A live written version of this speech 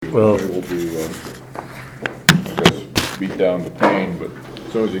Well, he will be, I guess, beat down to pain, but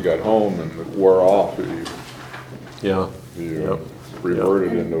as soon as he got home and it wore off, yeah. he Yep.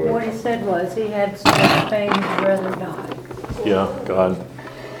 reverted into What it. he said was he had so much pain he'd rather die. Yeah, God.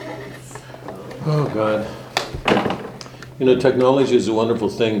 Oh, God. You know, technology is a wonderful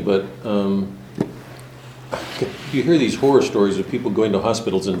thing, but you hear these horror stories of people going to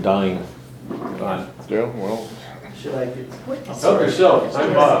hospitals and dying. God. Yeah, well, Should I get? Help yourself.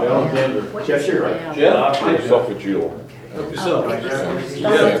 I'm Bob, down in Denver. Jeff, sure. Jeff? esophageal. Help yourself.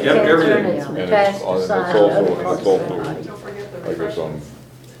 Stomach Yep, everything. cancer, And it's metastasized to other parts of the also, body. I guess, on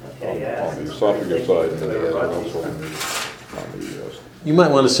the esophagus side, and then also on the You might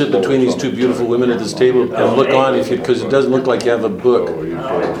want to sit between these two beautiful women at this table and look on if you, because it doesn't look like you have a book. so he's,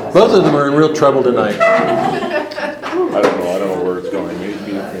 Both of them are in real trouble tonight. I don't know where it's going.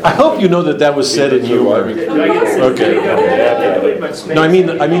 I hope you know that was said in humor. Okay. No, I mean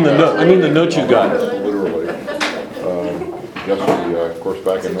the note you got. Literally. Yesterday, of course,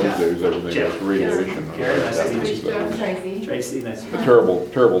 back in those days, everything was radiation. Tracy, nice to meet A you.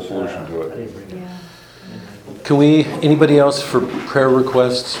 terrible solution to I it. didn't bring it. Can we, anybody else for prayer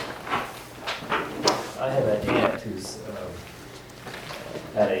requests? I have an aunt who's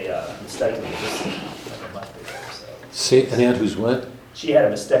had a mastectomy just like a month ago. So Say, an aunt who's what? she had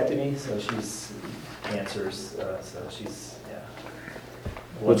a mastectomy, so she's cancers. So she's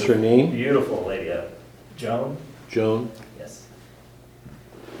What's her name? Beautiful lady, Joan. Joan? Yes.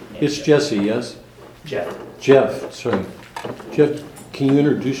 It's Jesse, yes? Jeff. Jeff, sorry. Jeff, can you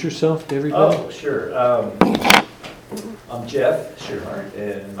introduce yourself to everybody? Oh, sure. I'm Jeff Shearhart,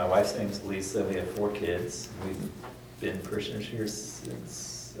 and my wife's name's Lisa. We have 4 kids. We've been parishioners here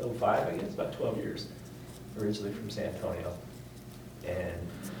since '05, I guess, about 12 years. Originally from San Antonio.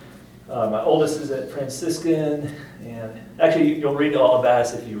 And my oldest is at Franciscan, and actually you'll read all about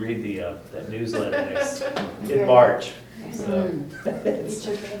us if you read that newsletter in March. So,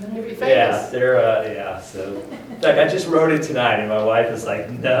 yeah, they're so. In fact, I just wrote it tonight, and my wife is like,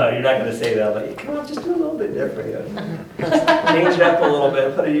 "No, you're not going to say that." I'm like, "Come on, just do a little bit different. Change it up a little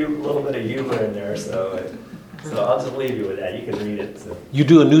bit, put a little bit of humor in there." So I'll just leave you with that. You can read it. So. You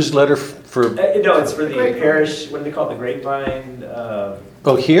do a newsletter for, No, it's for the parish. What do they call it? The Grapevine.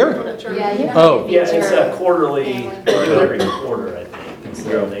 oh, here? Yeah. Oh. Yeah, it's a quarterly, every quarter, I think. And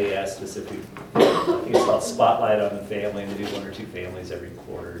so they asked us if we, I think it's called Spotlight on the Family, and they do 1 or 2 families every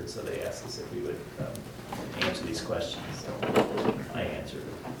quarter. And so they asked us if we would answer these questions. So I answered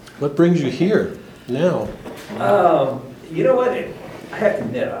them. What brings you here now? You know what? I have to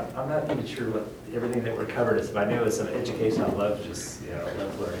admit, I'm not even sure what everything that we're covered is. If I knew it was some education, I love just, I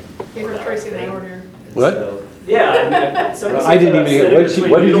love learning. Favorite Tracy and I were here. What? So, yeah, I didn't even hear.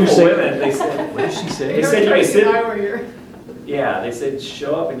 What did you say? They said, What did she say? They said you could Tracy sit. and I were here. Yeah, they said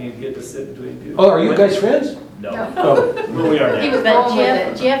show up and you get to sit between two. Oh, are you guys friends? No. Oh, Well, we are He now. was But wrong with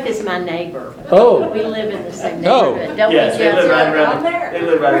it. Jeff is my neighbor. oh, We live in the same Oh. neighborhood, don't we, Yes, they live Jeff? right around, Down there. they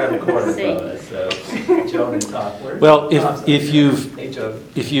live right around the corner See. from us, so Joan and Tom. well, if you've, Hey, Joan.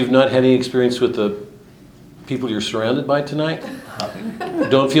 if you've not had any experience with the people you're surrounded by tonight,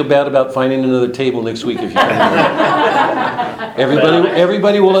 don't feel bad about finding another table next week if you come.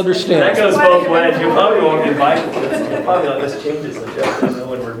 Everybody will That understand. goes both ways. You probably won't get invited. You'll probably let us change it so Jeff doesn't know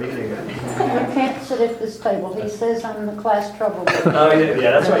when we're meeting. You can't sit at this table. He says I'm the class troublemaker. Oh,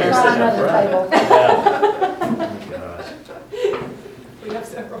 yeah, that's why you're Try sitting up another front. table. Yeah. Oh, gosh. We have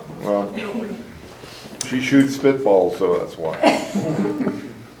several. Well, she shoots spitballs, so that's why.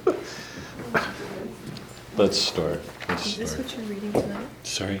 Let's start. Is this what you're reading tonight?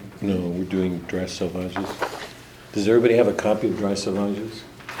 Sorry? No, we're doing Dry Sauvages. Does everybody have a copy of Dry Sauvages?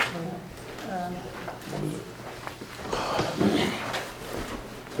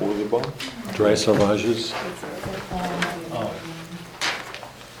 What was it, Bob? Dry Sauvages? Oh.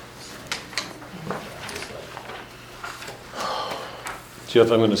 Jeff,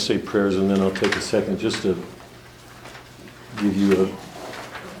 I'm going to say prayers and then I'll take a second just to give you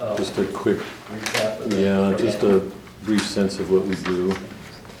just a quick, Recap of it. yeah, just a brief sense of what we do.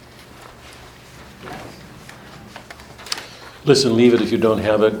 Listen, leave it if you don't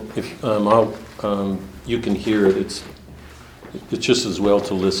have it. If you can hear it. It's just as well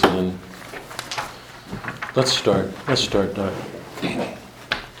to listen. And let's start. Doc. In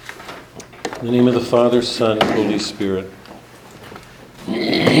the name of the Father, Son, and Holy Spirit.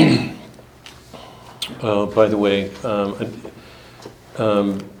 By the way,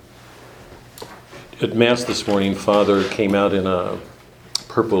 at Mass this morning, Father came out in a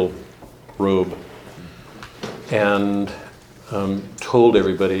purple robe and told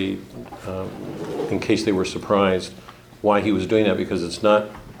everybody, in case they were surprised, why he was doing that, because it's not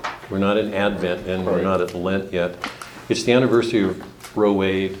We're not in Advent, and we're Right. not at Lent yet. It's the anniversary of Roe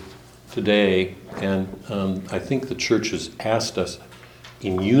Wade today, and I think the church has asked us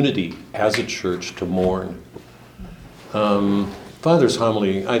in unity as a church to mourn. Father's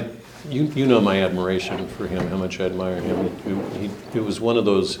homily, you know my admiration for him, how much I admire him. It was one of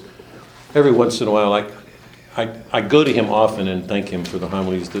those, every once in a while, I go to him often and thank him for the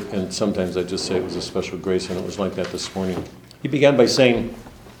homilies, and sometimes I just say it was a special grace, and it was like that this morning. He began by saying,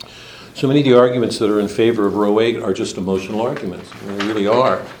 so many of the arguments that are in favor of Roe Wade are just emotional arguments. I mean, they really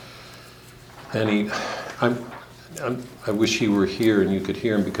are. And I wish he were here and you could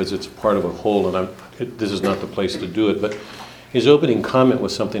hear him, because it's part of a whole, and this is not the place to do it. But his opening comment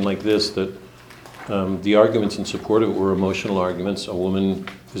was something like this, that the arguments in support of it were emotional arguments. A woman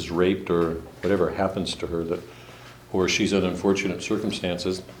is raped or whatever happens to her, or she's in unfortunate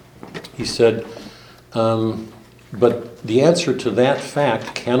circumstances. He said, but the answer to that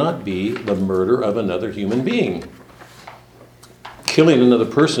fact cannot be the murder of another human being. Killing another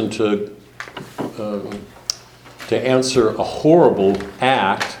person to answer a horrible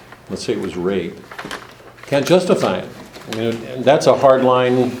act, let's say it was rape, can't justify it. I mean, and that's a hard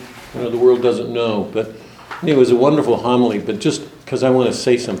line, the world doesn't know. But it was a wonderful homily, but just because I want to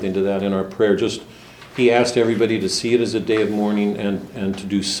say something to that in our prayer, he asked everybody to see it as a day of mourning and to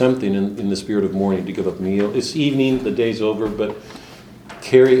do something in the spirit of mourning, to give up meal. It's evening, the day's over, but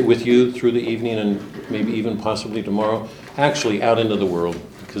carry it with you through the evening and maybe even possibly tomorrow, actually out into the world,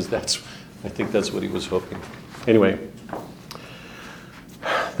 because I think that's what he was hoping. Anyway,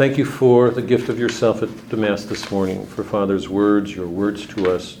 thank you for the gift of yourself at the Mass this morning, for Father's words, your words to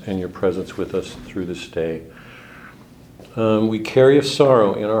us, and your presence with us through this day. We carry a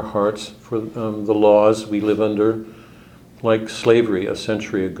sorrow in our hearts for the laws we live under, like slavery a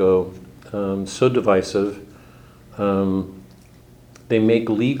century ago, so divisive. They make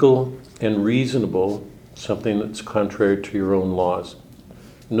legal and reasonable something that's contrary to your own laws.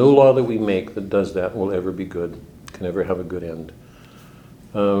 No law that we make that does that will ever be good, can ever have a good end.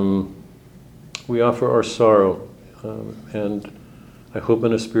 We offer our sorrow, and I hope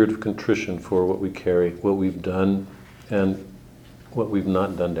in a spirit of contrition for what we carry, what we've done, and what we've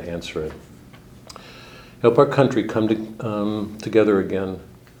not done to answer it. Help our country come together again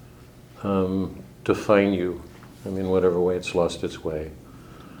to find you, whatever way it's lost its way.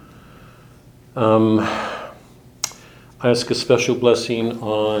 I ask a special blessing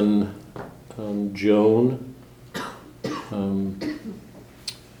on Joan.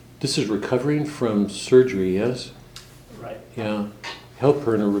 This is recovering from surgery, yes? Right. Yeah. Help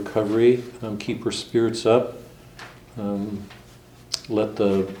her in her recovery. Keep her spirits up. Let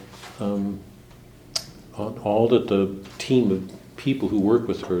all that the team of people who work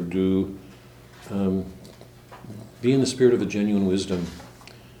with her do be in the spirit of a genuine wisdom.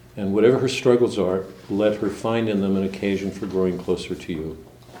 And whatever her struggles are, let her find in them an occasion for growing closer to you,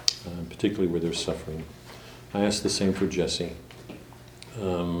 particularly where there's suffering. I ask the same for Jesse,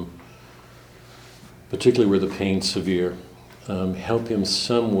 particularly where the pain's severe. Help him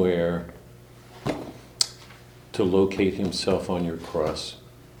somewhere to locate himself on your cross,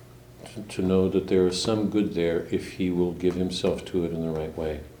 to know that there is some good there if he will give himself to it in the right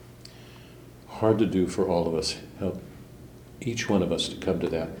way. Hard to do for all of us. Help each one of us to come to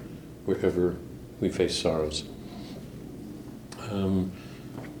that wherever we face sorrows. A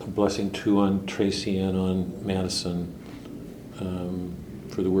blessing too on Tracy and on Madison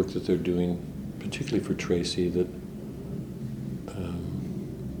for the work that they're doing, particularly for Tracy, that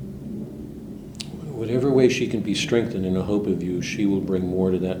whatever way she can be strengthened in a hope of you, she will bring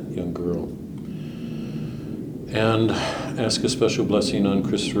more to that young girl. And ask a special blessing on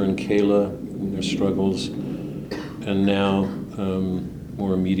Christopher and Kayla and their struggles, and now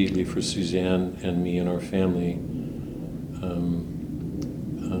more immediately for Suzanne and me and our family,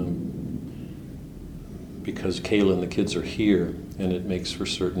 because Kayla and the kids are here, and it makes for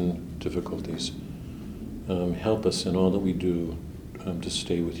certain difficulties. Help us in all that we do to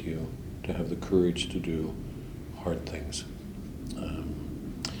stay with you, to have the courage to do hard things.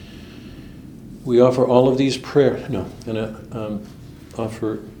 We offer all of these prayers,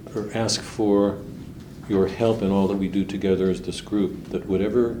 offer or ask for your help in all that we do together as this group, that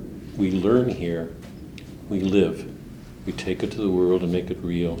whatever we learn here, we live. We take it to the world and make it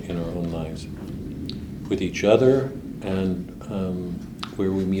real in our own lives, with each other and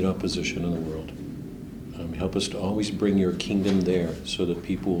where we meet opposition in the world. Help us to always bring your kingdom there so that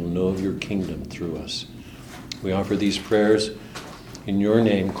people will know of your kingdom through us. We offer these prayers in your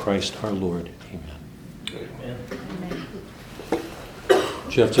name, Christ our Lord. Amen. Amen.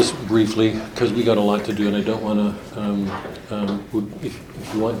 Jeff, just briefly, because we got a lot to do, and I don't want to,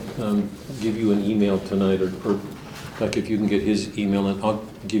 if you want, give you an email tonight, or like if you can get his email, and I'll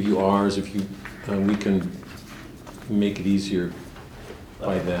give you ours, if you, we can make it easier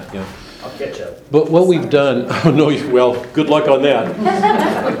by that, yeah. I'll catch up. But what we've done, oh no, well, good luck on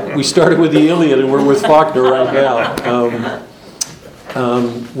that. We started with the Iliad, and we're with Faulkner right now.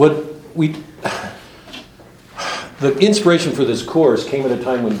 The inspiration for this course came at a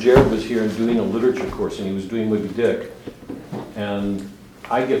time when Jared was here and doing a literature course, and he was doing Moby Dick. And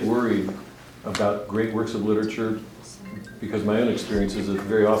I get worried about great works of literature because my own experience is that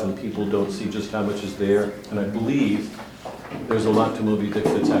very often people don't see just how much is there. And I believe there's a lot to Moby Dick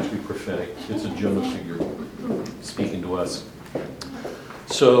that's actually prophetic. It's a Jonah figure speaking to us.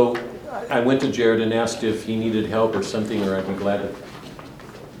 So I went to Jared and asked if he needed help or something, or I'd be glad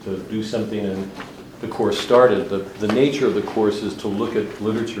to do something, and the course started. The nature of the course is to look at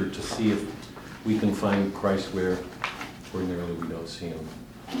literature to see if we can find Christ where ordinarily we don't see him.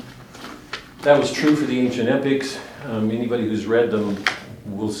 That was true for the ancient epics. Anybody who's read them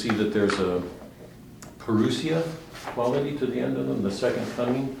will see that there's a parousia quality to the end of them, the second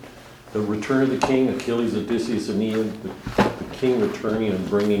coming. The return of the king, Achilles, Odysseus, Aeneid, the king returning and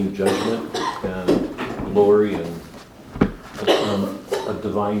bringing judgment and glory and a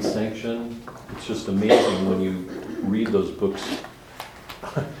divine sanction. It's just amazing when you read those books.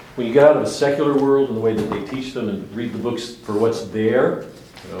 When you get out of a secular world and the way that they teach them and read the books for what's there,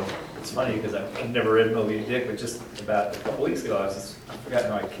 you know. It's funny because I've never read Moby Dick, but just about a couple weeks ago, I forgot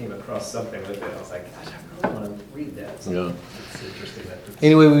how I came across something with it. I was like, gosh, I really want to read that. So Yeah. It's interesting that.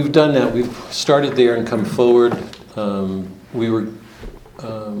 Anyway, we've done that. We've started there and come forward.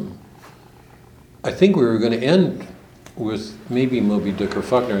 I think we were going to end with maybe Moby Dick or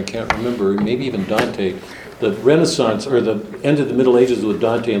Faulkner, I can't remember, maybe even Dante. The Renaissance, or the end of the Middle Ages with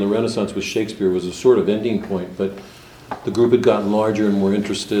Dante and the Renaissance with Shakespeare was a sort of ending point, but the group had gotten larger and more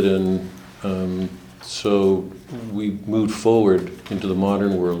interested, and so we moved forward into the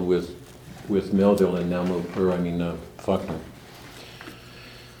modern world with Melville and now Faulkner.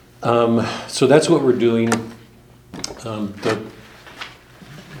 So that's what we're doing.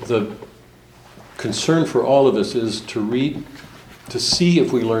 The concern for all of us is to read, to see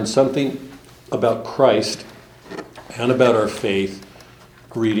if we learn something about Christ and about our faith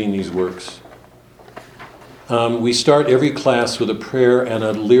reading these works. We start every class with a prayer and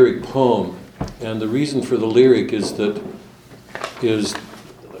a lyric poem, and the reason for the lyric is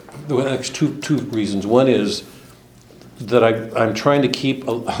two reasons. One is that I'm trying to keep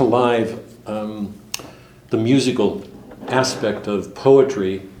alive the musical aspect of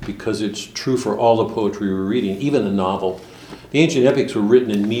poetry, because it's true for all the poetry we're reading, even the novel. The ancient epics were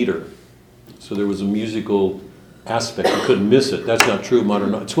written in meter, so there was a musical aspect. You couldn't miss it. That's not true of modern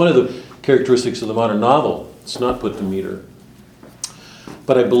novel. It's one of the characteristics of the modern novel. It's not put to meter.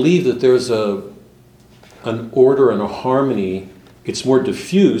 But I believe that there's an order and a harmony. It's more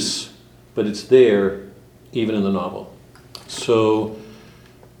diffuse, but it's there even in the novel. So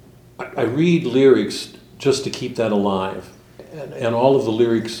I read lyrics just to keep that alive. And all of the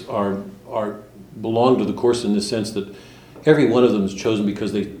lyrics belong to the course in the sense that every one of them is chosen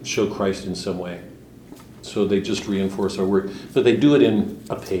because they show Christ in some way. So they just reinforce our work. But they do it in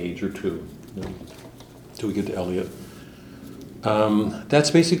a page or two, till we get to Eliot.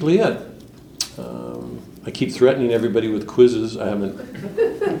 That's basically it. I keep threatening everybody with quizzes. I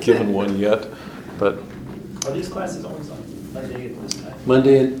haven't given one yet, but Are these classes always on Monday at this time?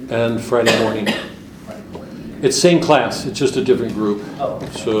 Monday and Friday morning. Friday morning. It's same class, it's just a different group. Oh,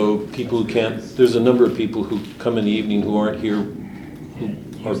 okay. So people who can't, there's a number of people who come in the evening who aren't here.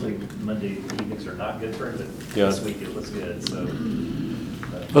 And usually Monday evenings are not good for it, but Yeah. this week it was good, so.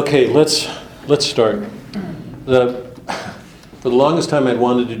 Okay, let's start. For the longest time I'd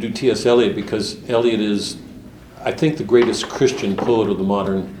wanted to do T.S. Eliot because Eliot is, I think, the greatest Christian poet of the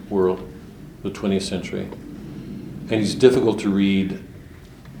modern world, the 20th century. And he's difficult to read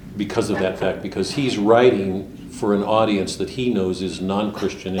because of that fact, because he's writing for an audience that he knows is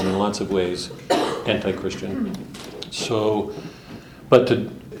non-Christian and in lots of ways anti-Christian. So, but to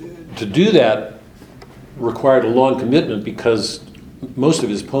do that required a long commitment because most of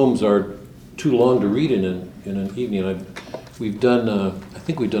his poems are too long to read in an evening. I think we've done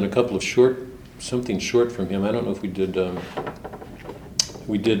a couple of something short from him. I don't know if we did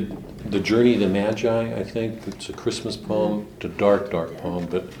The Journey of the Magi, I think. It's a Christmas poem. It's a dark poem.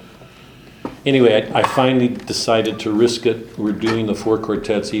 But anyway, I finally decided to risk it. We're doing the 4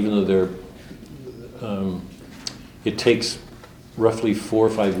 quartets, even though it takes roughly 4 or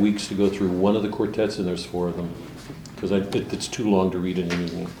 5 weeks to go through one of the quartets, and there's 4 of them. because it's too long to read in an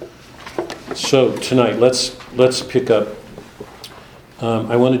evening. So tonight, let's pick up.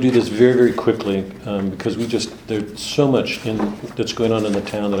 I want to do this very, very quickly because there's so much that's going on in the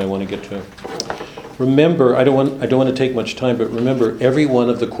town that I want to get to. Remember, I don't want to take much time, but remember, every one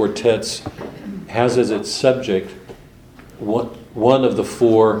of the quartets has as its subject one of the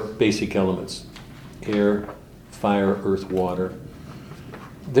four basic elements: air, fire, earth, water.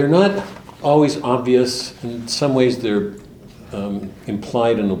 They're not always obvious. In some ways, they're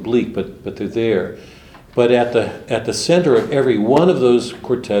implied and oblique, but they're there. But at the center of every one of those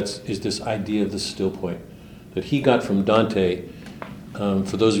quartets is this idea of the still point that he got from Dante.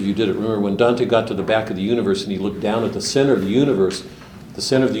 For those of you who did it, remember when Dante got to the back of the universe and he looked down at the center of the universe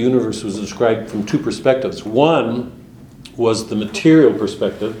was described from two perspectives. One was the material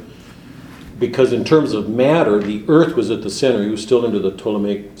perspective, because in terms of matter, the Earth was at the center. He was still under the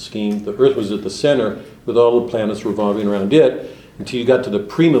Ptolemaic scheme. The Earth was at the center with all the planets revolving around it, until you got to the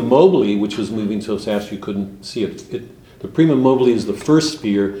prima mobile, which was moving so fast you couldn't see it. The prima mobile is the first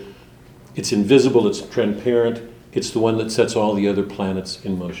sphere. It's invisible, it's transparent. It's the one that sets all the other planets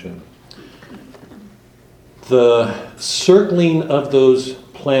in motion. The circling of those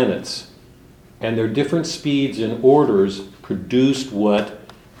planets and their different speeds and orders produced what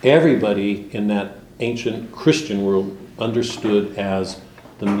everybody in that ancient Christian world understood as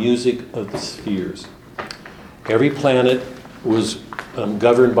the music of the spheres. Every planet was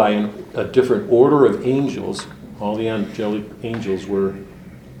governed by a different order of angels. All the angelic angels were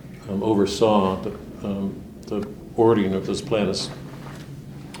oversaw the ordering of those planets.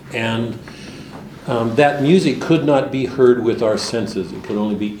 And that music could not be heard with our senses. It could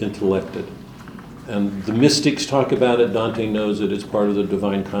only be intellected. And the mystics talk about it. Dante knows it. It's part of the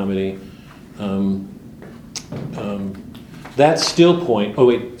Divine Comedy. That still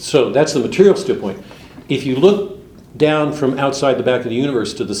point, so that's the material still point. If you look down from outside the back of the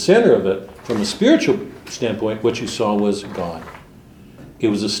universe to the center of it, from a spiritual standpoint, what you saw was God. It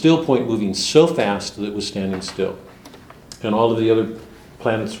was a still point moving so fast that it was standing still. And all of the other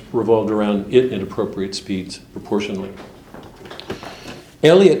planets revolved around it at appropriate speeds, proportionally.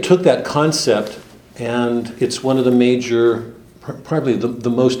 Eliot took that concept, and it's one of the major, probably the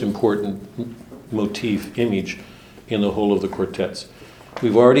most important motif, image, in the whole of the quartets.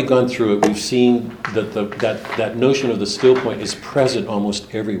 We've already gone through it. We've seen that that notion of the still point is present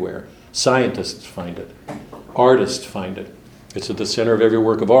almost everywhere. Scientists find it. Artists find it. It's at the center of every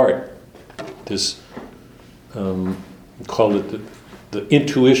work of art. This, call it the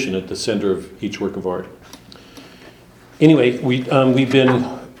intuition at the center of each work of art. Anyway, we've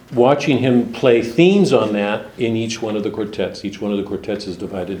been watching him play themes on that in each one of the quartets. Each one of the quartets is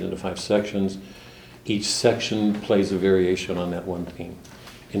divided into 5 sections. Each section plays a variation on that one theme.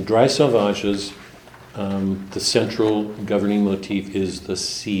 In Dry Sauvages, the central governing motif is the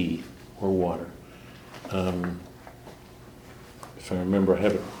sea, or water. If I remember, I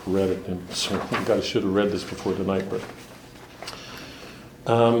haven't read it, and so I should have read this before tonight, but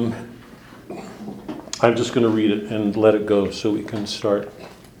I'm just going to read it and let it go so we can start.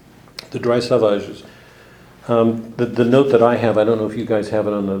 The Dry Sauvages. The note that I have, I don't know if you guys have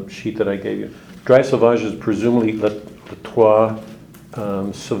it on the sheet that I gave you. Dry Sauvages, presumably the Trois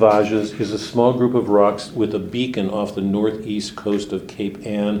Sauvages, is a small group of rocks with a beacon off the northeast coast of Cape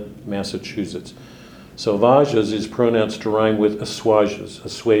Ann, Massachusetts. Sauvages is pronounced to rhyme with assuages,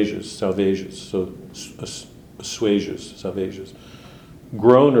 sauvages, so assuages, sauvages.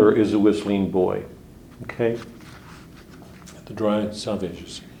 Groaner is a whistling boy. Okay? The Dry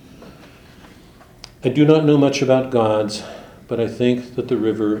Sauvages. I do not know much about gods, but I think that the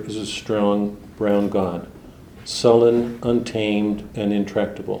river is a strong brown god, sullen, untamed, and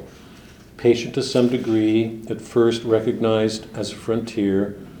intractable, patient to some degree, at first recognized as a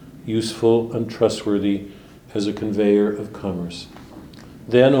frontier, useful, untrustworthy as a conveyor of commerce.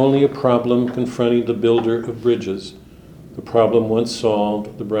 Then only a problem confronting the builder of bridges. The problem once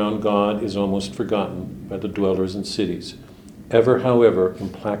solved, the brown god is almost forgotten by the dwellers in cities, ever, however,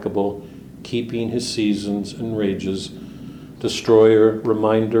 implacable, keeping his seasons and rages, destroyer,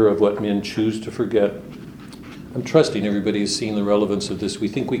 reminder of what men choose to forget. I'm trusting everybody has seen the relevance of this. We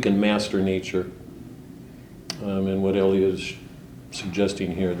think we can master nature. And what Eliot is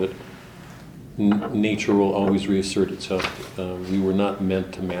suggesting here, that nature will always reassert itself. We were not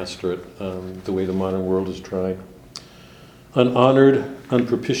meant to master it the way the modern world is trying. Unhonored,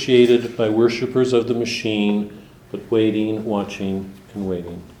 unpropitiated by worshippers of the machine, but waiting, watching, and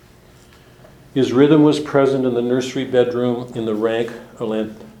waiting. His rhythm was present in the nursery bedroom, in the rank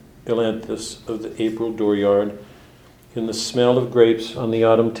ailanthus of the April dooryard, in the smell of grapes on the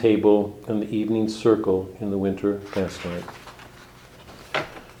autumn table and the evening circle in the winter gaslight.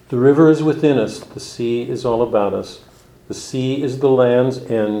 The river is within us, the sea is all about us. The sea is the land's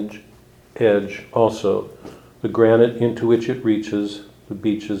edge also, the granite into which it reaches, the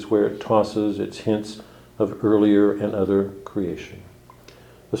beaches where it tosses its hints of earlier and other creation.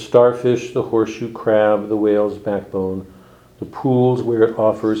 The starfish, the horseshoe crab, the whale's backbone, the pools where it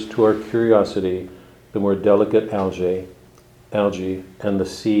offers to our curiosity the more delicate algae, and the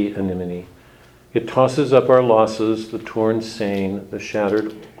sea anemone. It tosses up our losses, the torn seine, the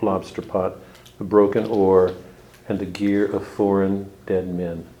shattered lobster pot, the broken oar, and the gear of foreign dead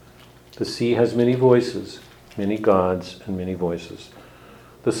men. The sea has many voices, many gods, and many voices.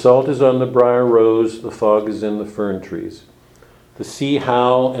 The salt is on the briar rose, the fog is in the fern trees. The sea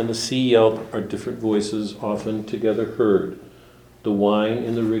howl and the sea yelp are different voices, often together heard. The whine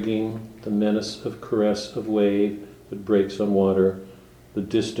in the rigging, the menace of caress of wave that breaks on water, the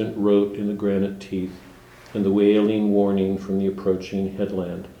distant rote in the granite teeth, and the wailing warning from the approaching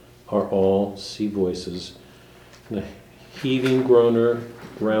headland are all sea voices. And the heaving groaner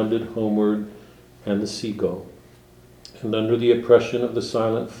rounded homeward, and the seagull. And under the oppression of the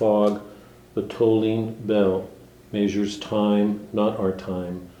silent fog, the tolling bell measures time, not our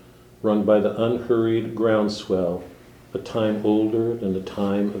time, rung by the unhurried groundswell, a time older than the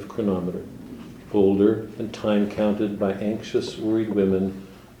time of chronometer, older than time counted by anxious, worried women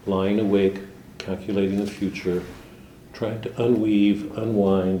lying awake, calculating the future, trying to unweave,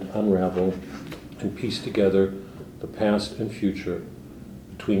 unwind, unravel, and piece together the past and future.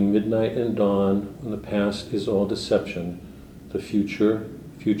 Between midnight and dawn, when the past is all deception, the future,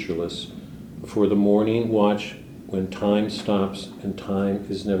 futureless, before the morning watch, when time stops and time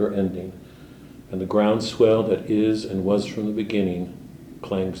is never ending, and the groundswell that is and was from the beginning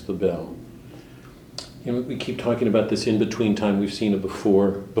clangs the bell. You know, we keep talking about this in-between time. We've seen it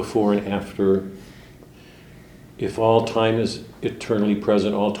before and after. If all time is eternally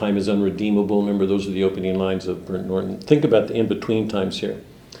present, all time is unredeemable. Remember, those are the opening lines of Burnt Norton. Think about the in-between times here.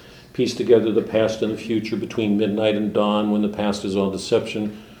 Piece together the past and the future between midnight and dawn, when the past is all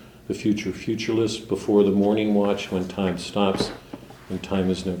deception, the future futureless, before the morning watch, when time stops and time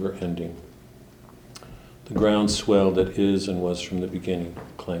is never ending. The groundswell that is and was from the beginning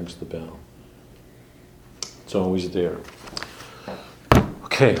clangs the bell. It's always there.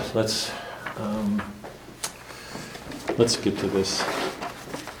 Okay, let's get to this.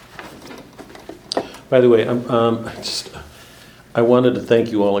 By the way, I wanted to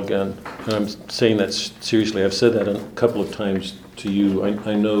thank you all again, and I'm saying that seriously. I've said that a couple of times to you.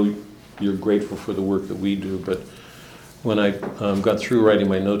 I know you're grateful for the work that we do, but when I got through writing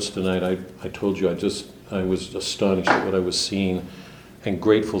my notes tonight, I told you I was astonished at what I was seeing, and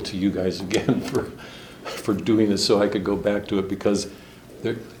grateful to you guys again for doing this so I could go back to it, because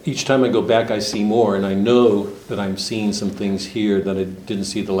each time I go back I see more, and I know that I'm seeing some things here that I didn't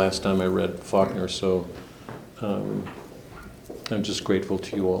see the last time I read Faulkner, so I'm just grateful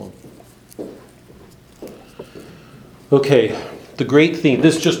to you all. Okay, the great theme,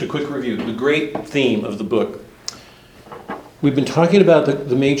 this is just a quick review, the great theme of the book. We've been talking about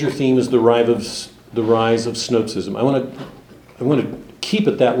the major theme is the rise of Snopesism. I want to keep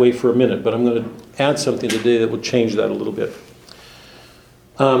it that way for a minute, but I'm going to add something today that will change that a little bit.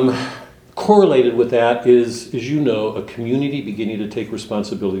 Correlated with that is, as you know, a community beginning to take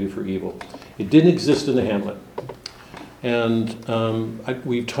responsibility for evil. It didn't exist in the Hamlet. And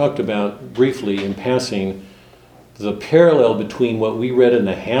we've talked about briefly in passing the parallel between what we read in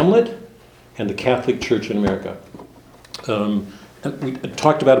the Hamlet and the Catholic Church in America. And we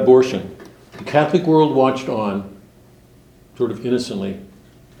talked about abortion. The Catholic world watched on, sort of innocently,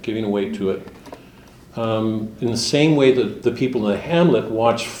 giving weight to it. In the same way that the people in the Hamlet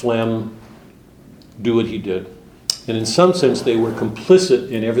watched Flem do what he did. And in some sense, they were complicit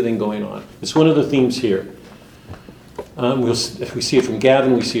in everything going on. It's one of the themes here. We see it from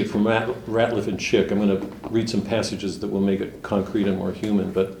Gavin, we see it from Ratliff and Chick. I'm going to read some passages that will make it concrete and more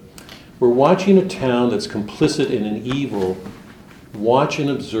human. But we're watching a town that's complicit in an evil, watch and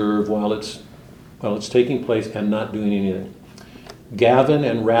observe while it's taking place and not doing anything. Gavin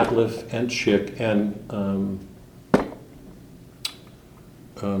and Ratliff and Chick and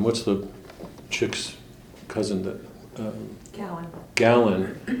what's the Chick's cousin that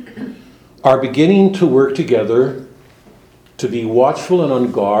Gowan are beginning to work together to be watchful and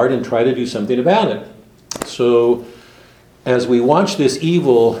on guard and try to do something about it. So as we watch this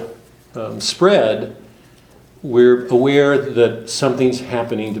evil spread, we're aware that something's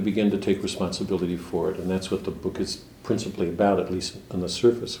happening to begin to take responsibility for it, and that's what the book is principally about, at least on the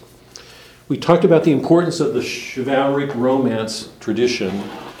surface. we talked about the importance of the chivalric romance tradition,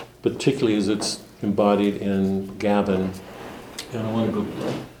 particularly as it's embodied in Gavin. And I want to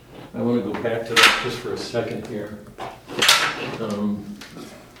go back to that just for a second here.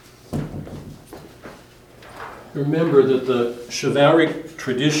 Remember that the chivalric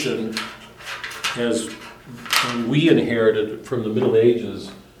tradition, as we inherited from the Middle Ages,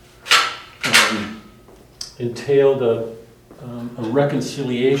 entailed a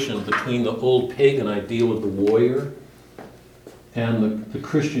reconciliation between the old pagan ideal of the warrior and the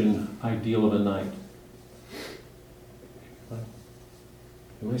Christian ideal of a knight.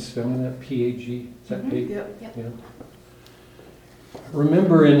 Am I spelling that P-A-G? Is that pig? Yep. Yeah.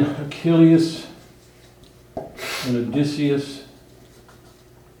 Remember in Achilles and Odysseus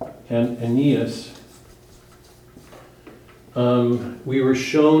and Aeneas, we were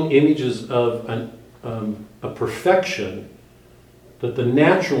shown images of a perfection that the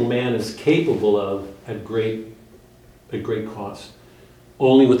natural man is capable of at great cost,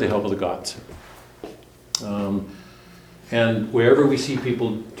 only with the help of the gods. And wherever we see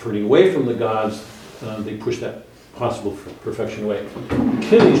people turning away from the gods, they push that possible perfection away.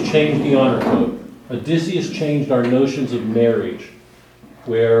 Achilles changed the honor code. Odysseus changed our notions of marriage,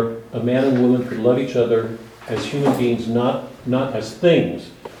 where a man and woman could love each other as human beings, not as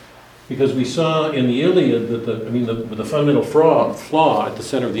things. Because we saw in the Iliad that the fundamental flaw at the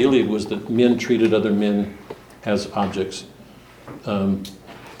center of the Iliad was that men treated other men as objects,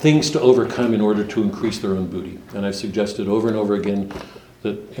 things to overcome in order to increase their own booty. And I've suggested over and over again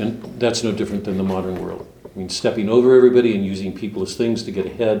and that's no different than the modern world. I mean, stepping over everybody and using people as things to get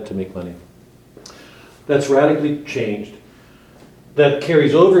ahead, to make money. That's radically changed. That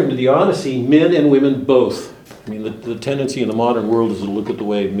carries over into the Odyssey, men and women both. I mean, the tendency in the modern world is to look at the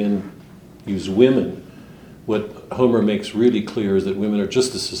way men use women. What Homer makes really clear is that women are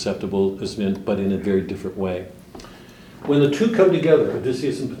just as susceptible as men, but in a very different way. When the two come together,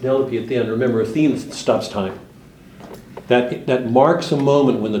 Odysseus and Penelope at the end, remember, Athena stops time. That marks a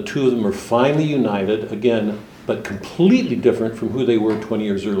moment when the two of them are finally united, again, but completely different from who they were 20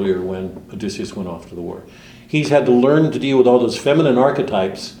 years earlier when Odysseus went off to the war. He's had to learn to deal with all those feminine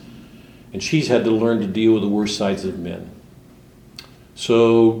archetypes, and she's had to learn to deal with the worst sides of men.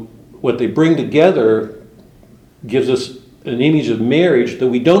 So what they bring together gives us an image of marriage that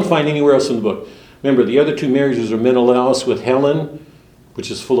we don't find anywhere else in the book. Remember, the other two marriages are Menelaus with Helen, which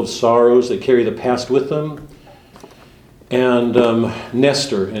is full of sorrows. They carry the past with them. And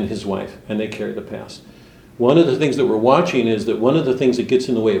Nestor and his wife, and they carry the past. One of the things that we're watching is that one of the things that gets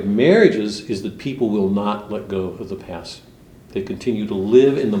in the way of marriages is that people will not let go of the past. They continue to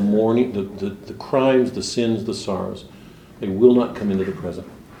live in the mourning, the crimes, the sins, the sorrows. They will not come into the present.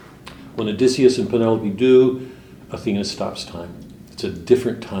 When Odysseus and Penelope do, Athena stops time. It's a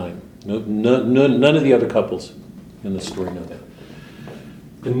different time. None of the other couples in the story know that.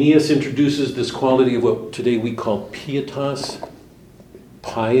 Aeneas introduces this quality of what today we call pietas,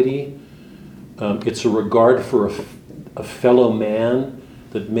 piety. It's a regard for a fellow man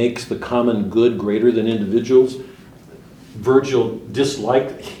that makes the common good greater than individuals. Virgil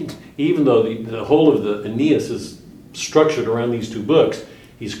disliked, even though the whole of the Aeneas is structured around these two books,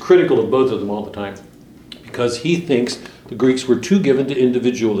 he's critical of both of them all the time because he thinks the Greeks were too given to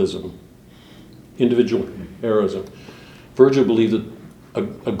individualism, individual heroism. Virgil believed that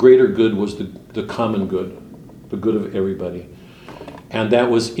a greater good was the common good, the good of everybody. And that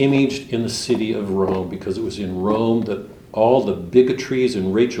was imaged in the city of Rome because it was in Rome that all the bigotries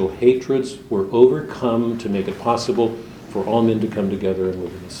and racial hatreds were overcome to make it possible for all men to come together and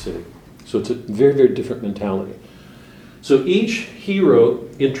live in the city. So it's a very, very different mentality. So each hero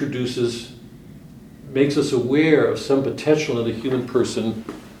makes us aware of some potential in the human person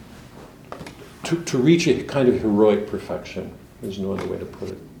to reach a kind of heroic perfection. There's no other way to put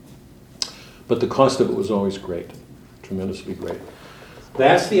it. But the cost of it was always great, tremendously great.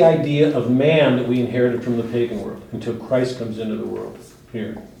 That's the idea of man that we inherited from the pagan world until Christ comes into the world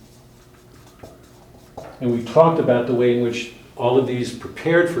here. And we talked about the way in which all of these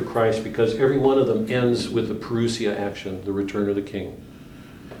prepared for Christ because every one of them ends with the parousia action, the return of the king.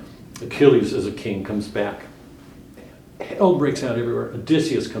 Achilles as a king comes back. Hell breaks out everywhere.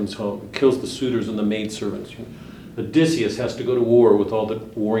 Odysseus comes home, kills the suitors and the maidservants. Odysseus has to go to war with all the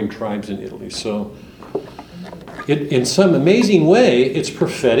warring tribes in Italy. So in some amazing way, it's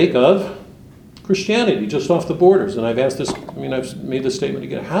prophetic of Christianity, just off the borders. And I've made this statement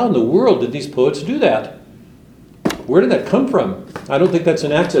again. How in the world did these poets do that? Where did that come from? I don't think that's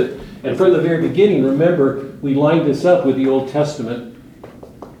an accident. And from the very beginning, remember, we lined this up with the Old Testament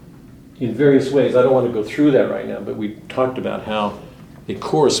in various ways. I don't want to go through that right now, but we talked about how they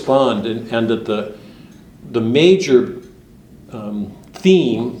correspond, and that the major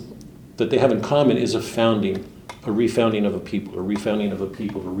theme that they have in common is a refounding of a people, a refounding of a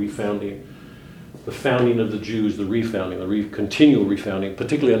people, a refounding, the founding of the Jews, the refounding, continual refounding,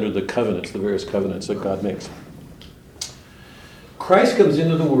 particularly under the covenants, the various covenants that God makes. Christ comes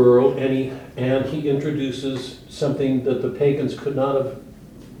into the world and he introduces something that the pagans could not have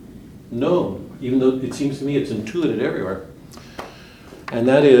known, even though it seems to me it's intuited everywhere. And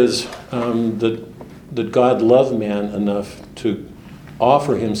that is that God loved man enough to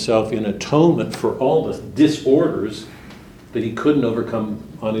offer himself in atonement for all the disorders that he couldn't overcome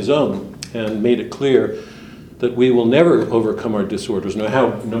on his own, and made it clear that we will never overcome our disorders, no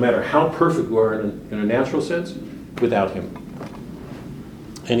matter how perfect we are in a natural sense, without him.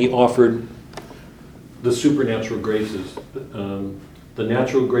 And he offered the supernatural graces. The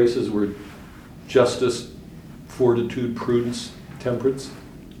natural graces were justice, fortitude, prudence, temperance.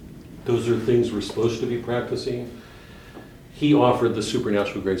 Those are things we're supposed to be practicing. He offered the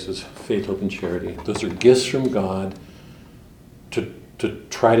supernatural graces, faith, hope, and charity. Those are gifts from God to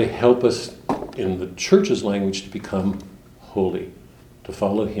try to help us, in the church's language, to become holy, to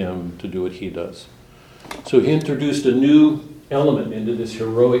follow him, to do what he does. So he introduced a new element into this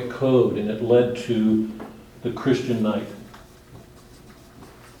heroic code, and it led to the Christian knight.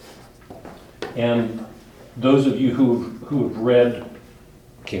 And those of you who have read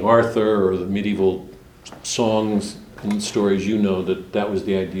King Arthur or the medieval songs and stories, you know that was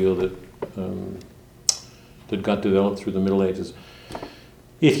the ideal that got developed through the Middle Ages.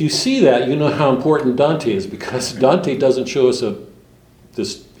 If you see that, you know how important Dante is, because Dante doesn't show us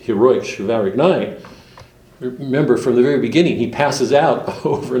this heroic chivalric knight. Remember, from the very beginning, he passes out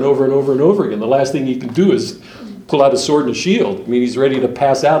over and over and over and over again. The last thing he can do is pull out a sword and a shield. I mean, he's ready to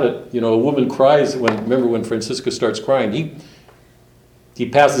pass out at, a woman cries, remember when Francisca starts crying, he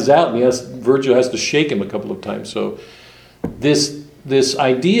passes out, and Virgil has to shake him a couple of times. So this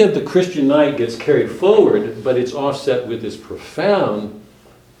idea of the Christian knight gets carried forward, but it's offset with this profound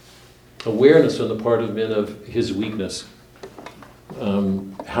awareness on the part of men of his weakness,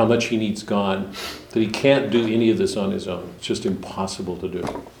 how much he needs God, that he can't do any of this on his own. It's just impossible to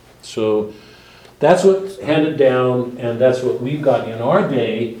do. So that's what's handed down, and that's what we've got in our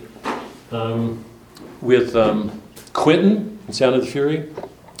day with Quentin in Sound of the Fury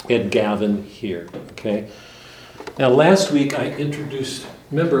and Gavin here. Okay. Now, last week I introduced,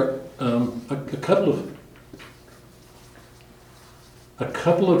 remember, a couple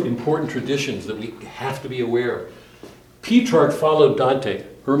of important traditions that we have to be aware of. Petrarch followed Dante.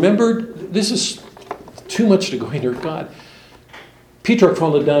 Remember, this is too much to go into. God. Petrarch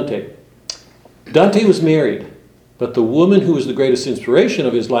followed Dante. Dante was married, but the woman who was the greatest inspiration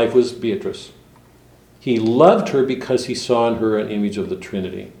of his life was Beatrice. He loved her because he saw in her an image of the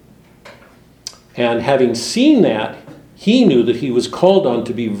Trinity. And having seen that, he knew that he was called on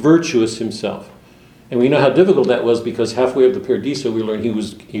to be virtuous himself. And we know how difficult that was, because halfway up the Paradiso we learn he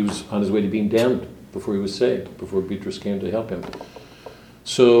was on his way to being damned before he was saved, before Beatrice came to help him.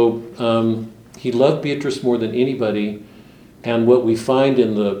 So he loved Beatrice more than anybody, and what we find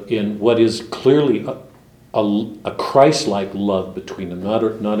in what is clearly a Christ-like love between them, not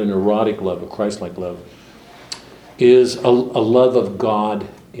an erotic love, a Christ-like love, is a love of God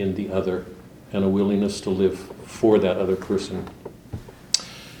in the other, and a willingness to live for that other person.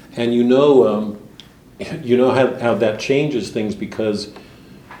 And you know how that changes things, because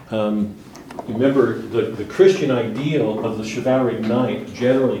remember, the Christian ideal of the chivalric knight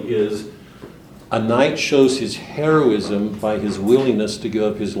generally is a knight shows his heroism by his willingness to give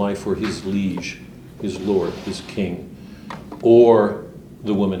up his life for his liege, his lord, his king, or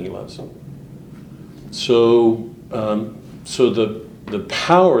the woman he loves. So the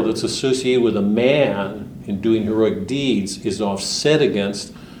power that's associated with a man in doing heroic deeds is offset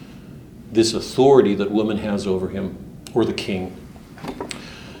against this authority that woman has over him, or the king.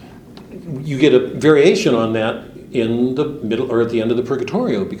 You get a variation on that in the middle, or at the end of the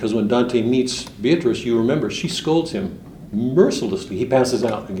Purgatorio, because when Dante meets Beatrice, you remember, she scolds him mercilessly. He passes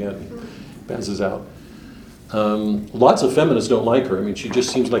out again. Passes out. Lots of feminists don't like her. I mean, she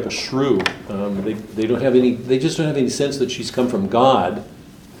just seems like a shrew. They just don't have any sense that she's come from God,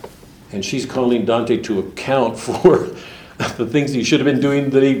 and she's calling Dante to account for the things he should have been doing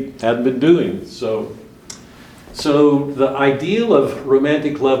that he hadn't been doing. So the ideal of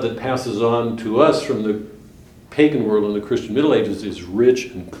romantic love that passes on to us from the pagan world in the Christian Middle Ages is rich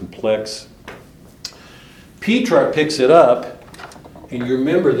and complex. Petrarch picks it up, and you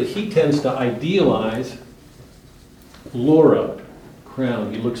remember that he tends to idealize Laura,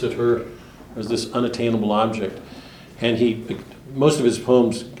 crown. He looks at her as this unattainable object, and he most of his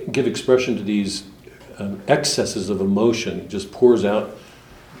poems give expression to these excesses of emotion. He just pours out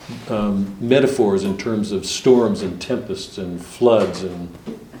metaphors in terms of storms and tempests and floods.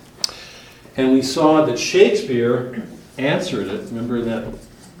 And we saw that Shakespeare answered it. Remember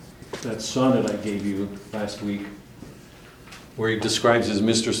that sonnet I gave you last week, where he describes his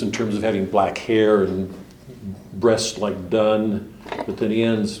mistress in terms of having black hair and breasts like dun, but then he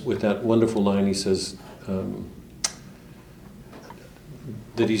ends with that wonderful line. He says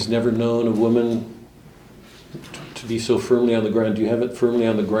that he's never known a woman to be so firmly on the ground. Do you have it firmly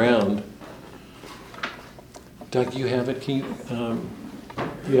on the ground? Doug, you have it? Can you,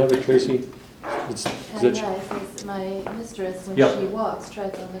 you have it, Tracy? Is that Yeah, it says, my mistress, when Yep. she walks,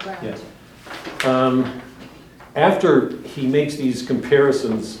 treads on the ground. Yes. After he makes these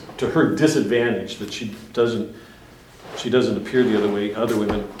comparisons to her disadvantage, that she doesn't appear the other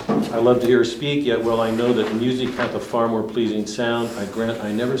women. I love to hear her speak, yet well I know that music hath a far more pleasing sound. I grant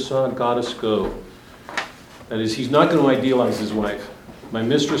I never saw a goddess go. That is, he's not going to idealize his wife. My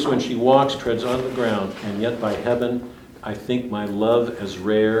mistress, when she walks, treads on the ground, and yet by heaven, I think my love as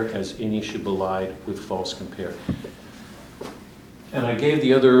rare as any should belied with false compare. And I gave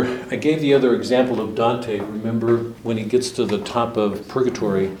the other example of Dante. Remember when he gets to the top of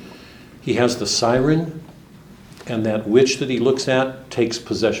purgatory, he has the siren, and that witch that he looks at takes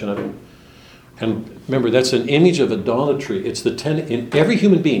possession of him. And remember, that's an image of idolatry. It's in every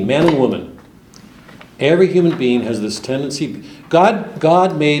human being, man and woman. Every human being has this tendency.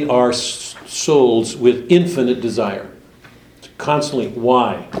 God made our souls with infinite desire. Constantly.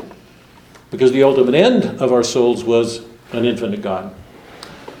 Why? Because the ultimate end of our souls was an infinite God.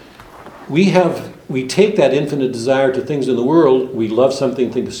 We take that infinite desire to things in the world. We love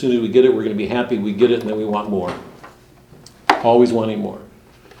something, think as soon as we get it, we're going to be happy. We get it, and then we want more. Always wanting more.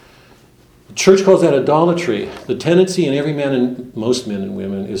 The church calls that idolatry. The tendency in every man and most men and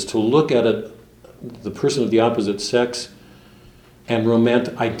women is to look at the person of the opposite sex and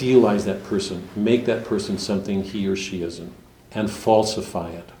idealize that person, make that person something he or she isn't, and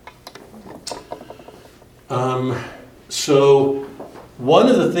falsify it. So one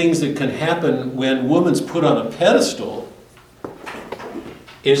of the things that can happen when woman's put on a pedestal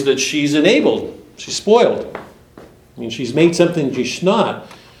is that she's enabled, she's spoiled. I mean, she's made something she's not.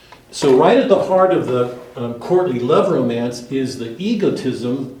 So right at the heart of the courtly love romance is the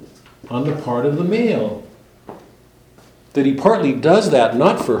egotism on the part of the male. That he partly does that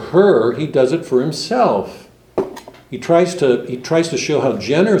not for her, he does it for himself. He tries to show how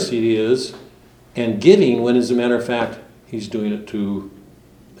generous he is and giving, when as a matter of fact, he's doing it to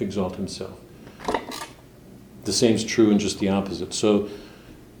exalt himself. The same is true in just the opposite. So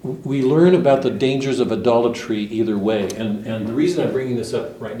we learn about the dangers of idolatry either way. And the reason I'm bringing this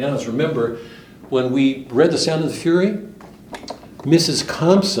up right now is, remember, when we read The Sound of the Fury, Mrs.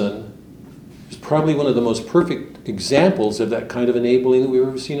 Compson is probably one of the most perfect examples of that kind of enabling that we've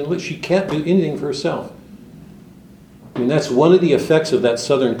ever seen in life. She can't do anything for herself. I mean, that's one of the effects of that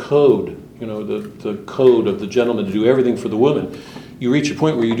Southern code, the code of the gentleman to do everything for the woman. You reach a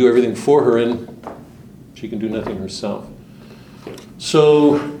point where you do everything for her and she can do nothing herself.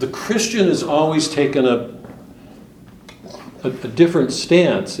 So the Christian has always taken a different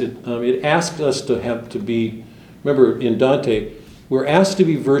stance. It asks us to be, remember in Dante, we're asked to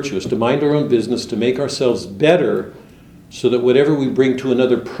be virtuous, to mind our own business, to make ourselves better so that whatever we bring to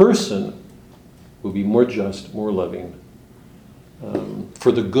another person will be more just, more loving,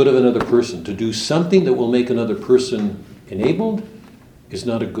 for the good of another person. To do something that will make another person enabled is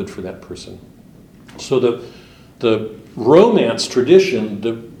not a good for that person. So the romance tradition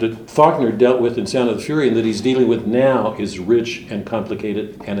that Faulkner dealt with in Sound of the Fury and that he's dealing with now is rich and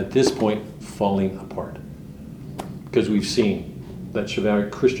complicated and at this point falling apart. Because we've seen that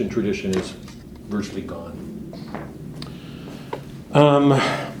chivalric Christian tradition is virtually gone.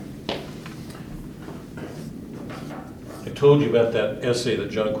 I told you about that essay that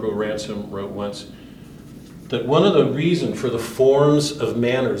John Crowe Ransom wrote once, that one of the reasons for the forms of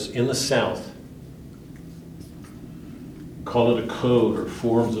manners in the South, call it a code or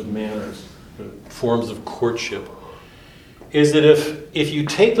forms of manners, forms of courtship, is that if you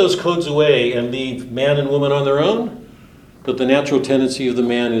take those codes away and leave man and woman on their own, that the natural tendency of the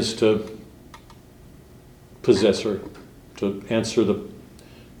man is to possess her,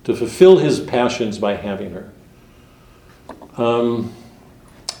 to fulfill his passions by having her.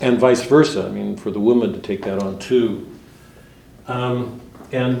 And vice versa, I mean, for the woman to take that on too.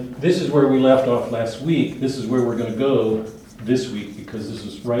 And this is where we left off last week. This is where we're going to go this week, because this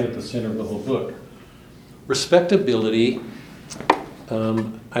is right at the center of the whole book. Respectability.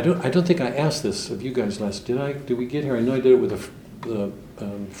 I don't think I asked this of you guys last. Did we get here? I know I did it with the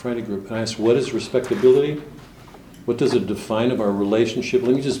Friday group, and I asked, what is respectability? What does it define of our relationship?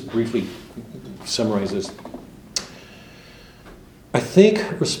 Let me just briefly summarize this. I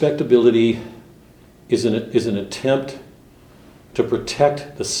think respectability is an attempt to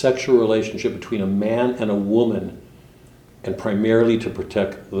protect the sexual relationship between a man and a woman, and primarily to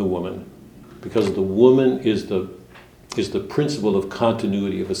protect the woman, because the woman is the principle of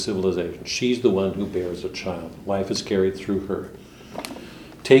continuity of a civilization. She's the one who bears a child. Life is carried through her.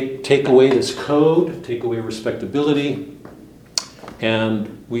 Take away this code, take away respectability,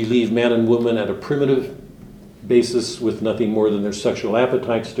 and we leave man and woman at a primitive basis with nothing more than their sexual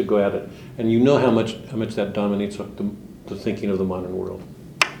appetites to go at it. And you know how much that dominates the thinking of the modern world.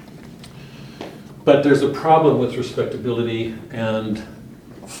 But there's a problem with respectability, and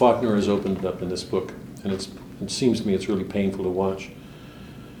Faulkner has opened it up in this book, and it seems to me it's really painful to watch.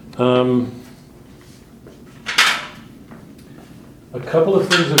 A couple of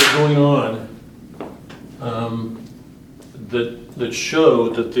things that are going on that show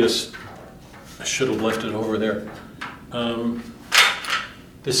that this, I should have left it over there.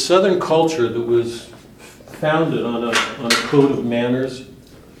 This Southern culture that was founded on a code of manners,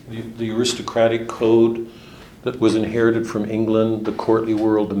 the aristocratic code that was inherited from England, the courtly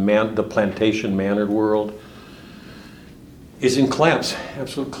world, the plantation mannered world, is in collapse,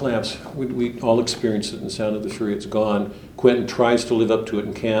 absolute collapse. We all experienced it in Sound of the Fury. It's gone. Quentin tries to live up to it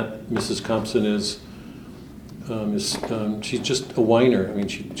and can't. Mrs. Compson she's just a whiner. I mean,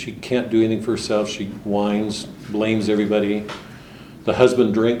 she can't do anything for herself. She whines, blames everybody. The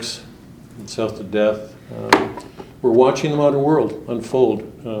husband drinks himself to death. We're watching the modern world unfold.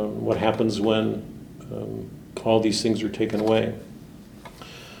 What happens when all these things are taken away?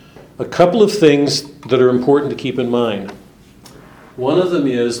 A couple of things that are important to keep in mind. One of them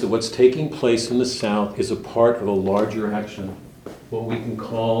is that what's taking place in the South is a part of a larger action, what we can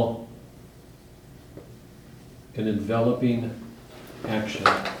call an enveloping action.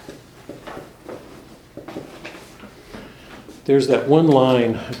 There's that one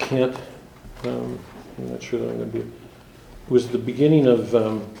line, I'm not sure that I'm going to be, it was the beginning of,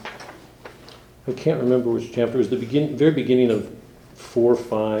 I can't remember which chapter, it was the very beginning of 4 or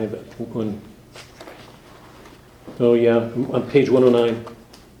 5, when, oh yeah, on page 109.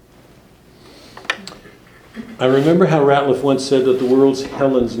 I remember how Ratliff once said that the world's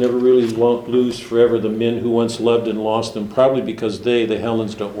Helens never really lose forever the men who once loved and lost them, probably because they, the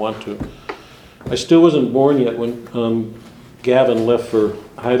Helens, don't want to. I still wasn't born yet when Gavin left for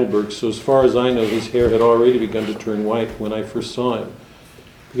Heidelberg, so as far as I know, his hair had already begun to turn white when I first saw him.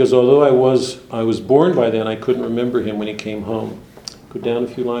 Because although I was born by then, I couldn't remember him when he came home. Go down a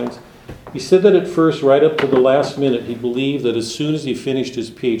few lines. He said that at first, right up to the last minute, he believed that as soon as he finished his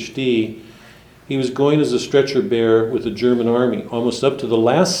PhD, he was going as a stretcher bearer with the German army. Almost up to the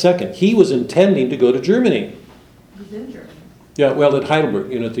last second, he was intending to go to Germany. He was in Germany. Yeah, well, at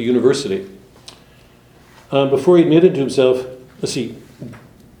Heidelberg, at the university. Before he admitted to himself, he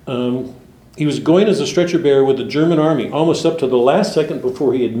was going as a stretcher bearer with the German army, almost up to the last second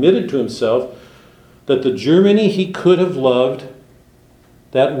before he admitted to himself that the Germany he could have loved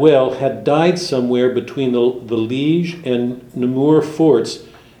that well had died somewhere between the Liege and Namur forts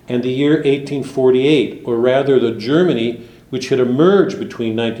and the year 1848, or rather the Germany which had emerged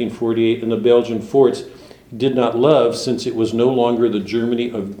between 1948 and the Belgian forts did not love, since it was no longer the Germany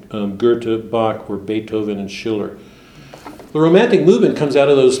of Goethe, Bach, or Beethoven and Schiller. The Romantic movement comes out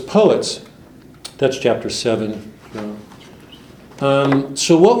of those poets. That's chapter 7.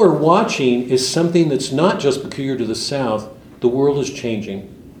 So what we're watching is something that's not just peculiar to the South. The world is changing.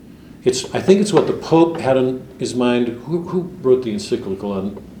 I think it's what the Pope had on his mind. Who wrote the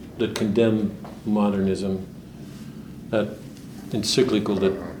encyclical that condemned modernism? That encyclical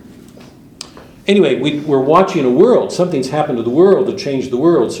that... Anyway, we're watching a world. Something's happened to the world to change the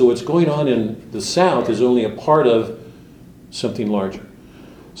world. So what's going on in the South is only a part of something larger.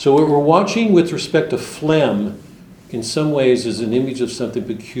 So what we're watching with respect to phlegm, in some ways, is an image of something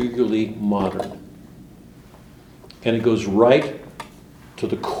peculiarly modern. And it goes right to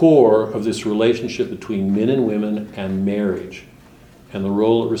the core of this relationship between men and women and marriage, and the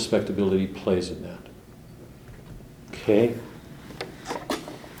role that respectability plays in that. Okay?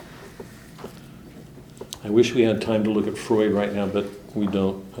 I wish we had time to look at Freud right now, but we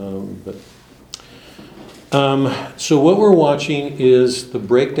don't. So what we're watching is the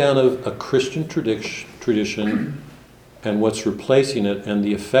breakdown of a Christian tradition and what's replacing it, and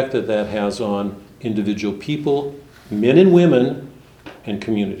the effect that that has on individual people, men and women, and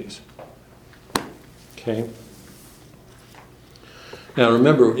communities. Okay? Now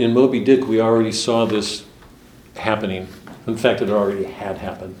remember, in Moby Dick, we already saw this happening. In fact, it already had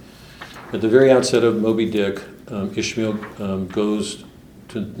happened. At the very outset of Moby Dick, Ishmael goes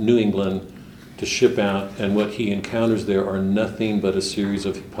to New England to ship out, and what he encounters there are nothing but a series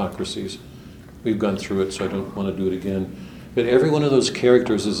of hypocrisies. We've gone through it, so I don't want to do it again. But every one of those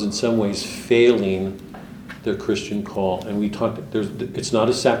characters is in some ways failing their Christian call. And we talked, it's not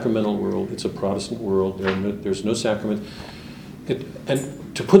a sacramental world, it's a Protestant world. There's no sacrament.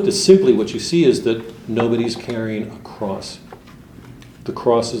 And to put this simply, what you see is that nobody's carrying a cross. The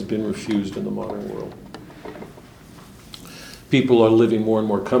cross has been refused in the modern world. People are living more and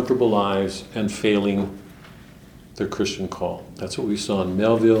more comfortable lives and failing their Christian call. That's what we saw in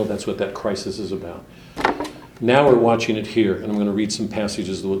Melville. That's what that crisis is about. Now we're watching it here, and I'm going to read some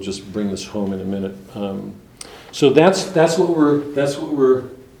passages that will just bring this home in a minute. So that's what we're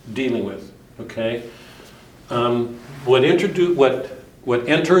dealing with. Okay. What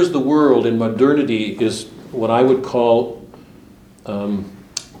enters the world in modernity is what I would call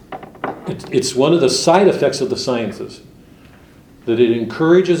it's one of the side effects of the sciences. That it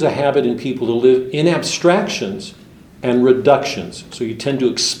encourages a habit in people to live in abstractions and reductions. So you tend to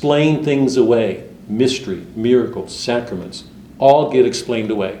explain things away. Mystery, miracles, sacraments, all get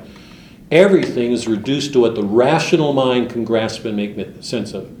explained away. Everything is reduced to what the rational mind can grasp and make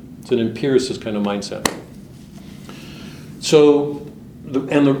sense of. It's an empiricist kind of mindset. So,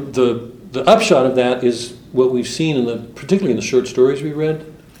 the upshot of that is what we've seen, particularly in the short stories we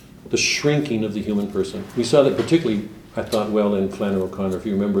read, the shrinking of the human person. We saw that particularly, I thought, well in Flannery O'Connor. If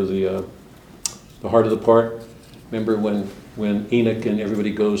you remember the heart of the part, remember when Enoch and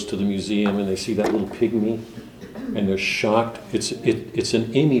everybody goes to the museum and they see that little pygmy and they're shocked. It's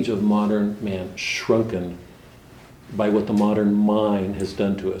an image of modern man shrunken by what the modern mind has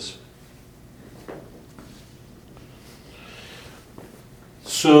done to us.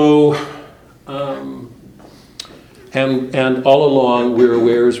 So, and all along we're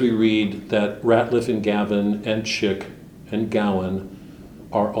aware as we read that Ratliff and Gavin and Chick and Gowan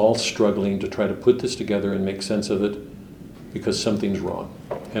are all struggling to try to put this together and make sense of it because something's wrong.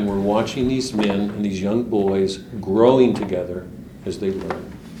 And we're watching these men and these young boys growing together as they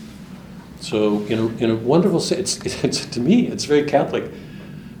learn. So in a wonderful sense, it's to me, it's very Catholic.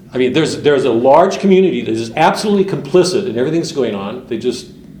 I mean, there's a large community that is absolutely complicit in everything that's going on.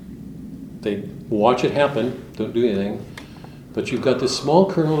 They watch it happen, don't do anything. But you've got this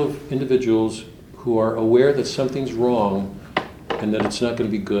small kernel of individuals who are aware that something's wrong and that it's not going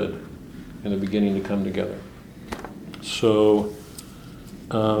to be good, and they're beginning to come together. So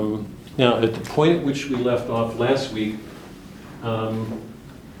now at the point at which we left off last week,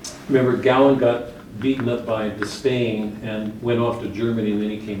 remember Gowan got beaten up by Disdain and went off to Germany, and then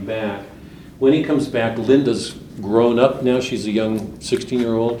he came back. When he comes back, Linda's grown up now. She's a young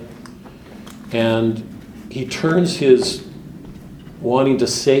 16-year-old. And he turns his wanting to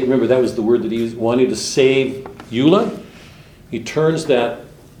save, remember that was the word that he used, wanting to save Eula. He turns that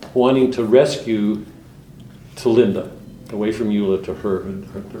wanting to rescue to Linda, away from Eula to her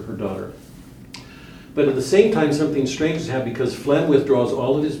daughter. But at the same time, something strange has happened because Flem withdraws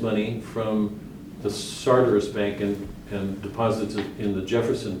all of his money from the Charteris Bank and deposits it in the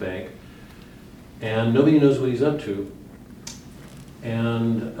Jefferson Bank, and nobody knows what he's up to.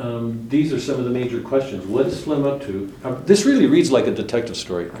 And these are some of the major questions. What is Flem up to? This really reads like a detective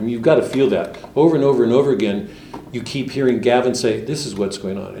story. I mean, you've got to feel that. Over and over and over again, you keep hearing Gavin say, this is what's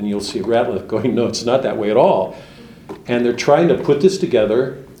going on. And you'll see Ratliff going, no, it's not that way at all. And they're trying to put this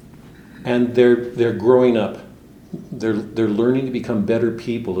together, and they're growing up. They're learning to become better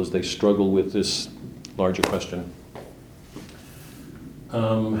people as they struggle with this larger question.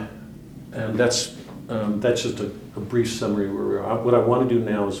 And that's just a brief summary where we are. What I want to do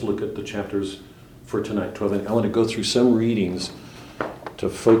now is look at the chapters for tonight, 12. And I want to go through some readings to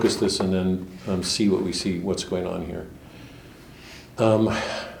focus this and then see what we see, what's going on here.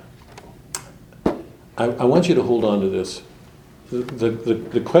 I want you to hold on to this.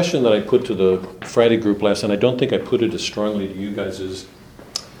 The question that I put to the Friday group last night, I don't think I put it as strongly to you guys, is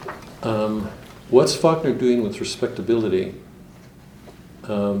what's Faulkner doing with respectability?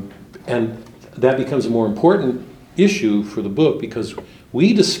 And that becomes a more important issue for the book because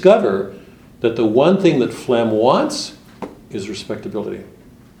we discover that the one thing that Flem wants is respectability.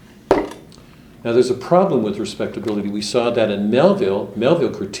 Now there's a problem with respectability. We saw that in Melville.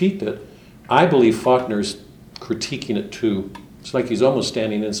 Melville critiqued it. I believe Faulkner's critiquing it too. It's like he's almost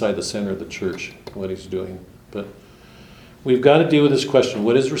standing inside the center of the church, what he's doing. But we've got to deal with this question.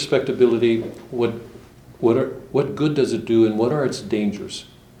 What is respectability? What good does it do? And what are its dangers?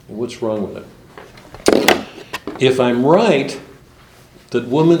 And what's wrong with it? If I'm right that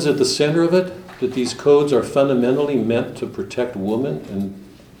woman's at the center of it, that these codes are fundamentally meant to protect women, and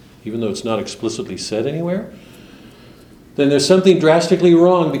even though it's not explicitly said anywhere, then there's something drastically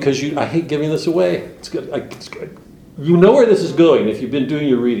wrong, because I hate giving this away. It's good. You know where this is going if you've been doing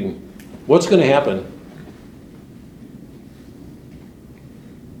your reading. What's going to happen?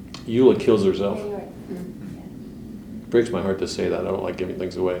 Eula kills herself. Breaks my heart to say that. I don't like giving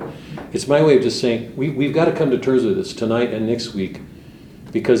things away. It's my way of just saying, we've got to come to terms with this tonight and next week.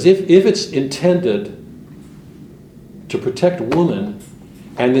 Because if it's intended to protect women,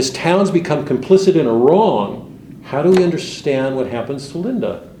 and this town's become complicit in a wrong, how do we understand what happens to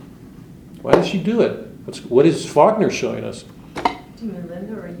Linda? Why does she do it? What is Faulkner showing us? Do you mean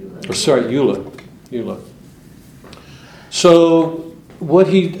Linda or Eula? Or sorry, Eula. So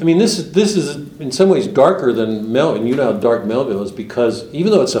this is in some ways darker than Melville. You know how dark Melville is, because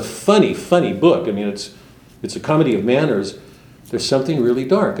even though it's a funny book, I mean it's a comedy of manners, there's something really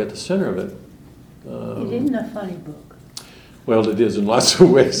dark at the center of it. It isn't a funny book. Well, it is in lots of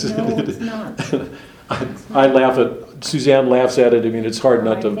ways. No, it's not. I laugh at, Suzanne laughs at it. I mean, it's hard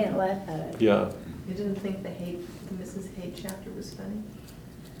not to. I can't laugh at it. Yeah. You didn't think the Mrs. Haight chapter was funny?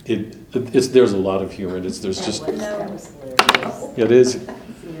 There's a lot of humor. There's just. That was hilarious. It is.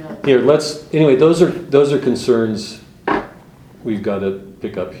 Here, anyway, those are concerns we've got to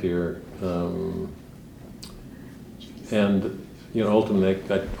pick up here. And, ultimately,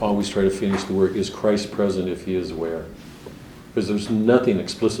 I always try to finish the work, is Christ present if he is aware? Because there's nothing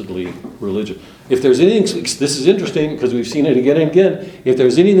explicitly religious. If there's anything, this is interesting because we've seen it again and again, if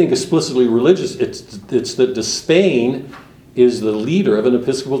there's anything explicitly religious, it's that Despain is the leader of an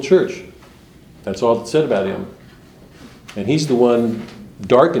Episcopal church. That's all that's said about him. And he's the one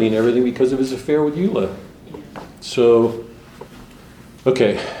darkening everything because of his affair with Eula. So,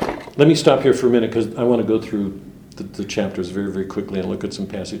 okay, let me stop here for a minute because I want to go through the chapters very, very quickly and look at some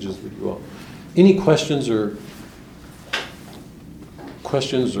passages with you all. Any questions or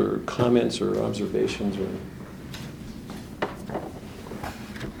comments or observations?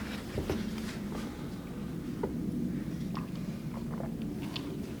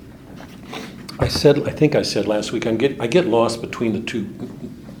 I think I said last week, I get lost between the 2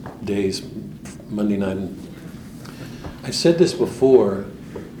 days, Monday night and... I've said this before,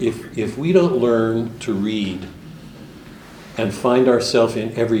 if we don't learn to read and find ourselves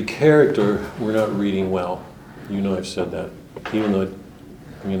in every character, we're not reading well. You know I've said that, even though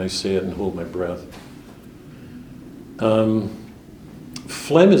I say it and hold my breath.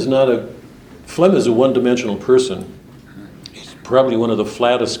 Flem is a one-dimensional person. He's probably one of the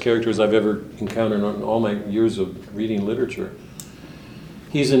flattest characters I've ever encountered in all my years of reading literature.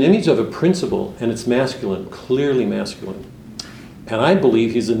 He's an image of a principle, and it's masculine, clearly masculine. And I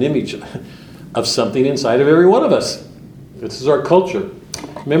believe he's an image of something inside of every one of us. This is our culture.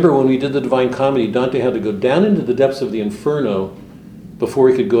 Remember when we did the Divine Comedy, Dante had to go down into the depths of the Inferno before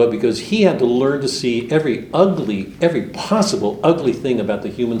he could go up, because he had to learn to see every possible ugly thing about the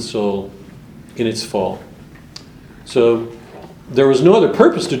human soul in its fall. So there was no other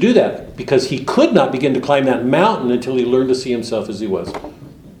purpose to do that, because he could not begin to climb that mountain until he learned to see himself as he was.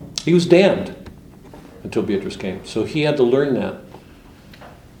 He was damned until Beatrice came. So he had to learn that.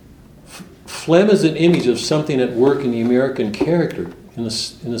 Flem is an image of something at work in the American character, in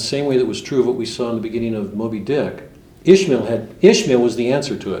the same way that was true of what we saw in the beginning of Moby Dick. Ishmael was the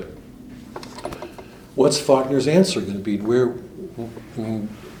answer to it. What's Faulkner's answer going to be? What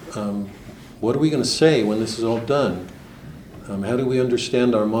are we going to say when this is all done? How do we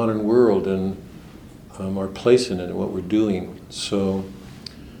understand our modern world and our place in it and what we're doing? So,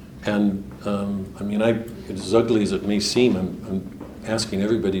 as ugly as it may seem, I'm asking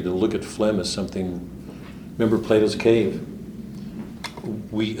everybody to look at phlegm as something. Remember Plato's cave?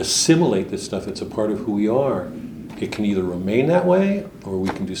 We assimilate this stuff. It's a part of who we are. It can either remain that way, or we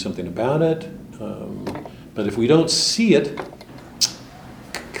can do something about it. But if we don't see it,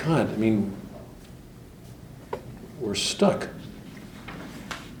 God, we're stuck.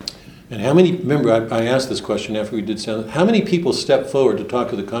 And how many, remember, I asked this question after we did sound, how many people stepped forward to talk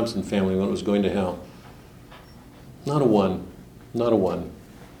to the Compson family when it was going to hell? Not a one. Not a one.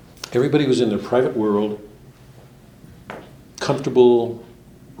 Everybody was in their private world, comfortable,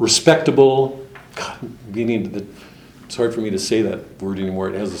 respectable. God, it's hard for me to say that word anymore.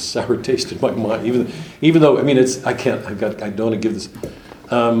 It has a sour taste in my mind. Even though, I don't want to give this.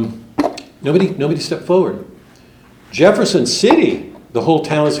 Nobody stepped forward. Jefferson City, the whole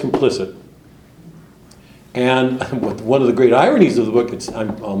town is complicit. And one of the great ironies of the book,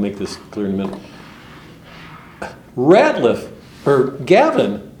 I'll make this clear in a minute.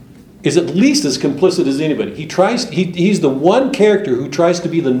 Gavin is at least as complicit as anybody. He's the one character who tries to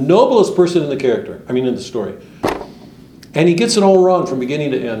be the noblest person in the story. And he gets it all wrong from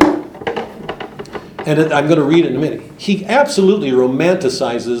beginning to end. And I'm going to read it in a minute. He absolutely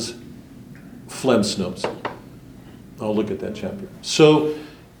romanticizes phlegm Snopes. I'll look at that chapter. So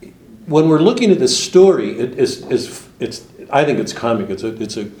when we're looking at this story, I think it's comic.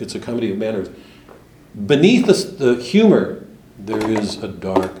 It's a comedy of manners. Beneath the humor, there is a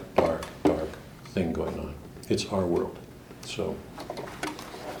dark thing going on. It's our world. So,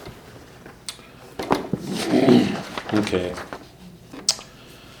 okay.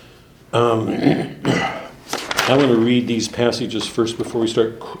 I want to read these passages first before we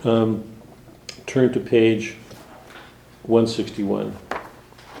start. Turn to page 161.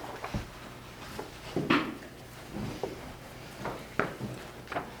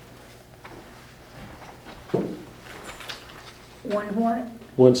 One what?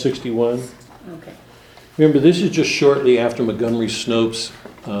 161. Okay. Remember, this is just shortly after Montgomery Snopes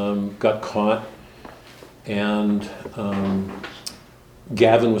got caught, and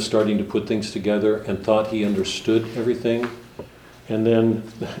Gavin was starting to put things together and thought he understood everything. And then,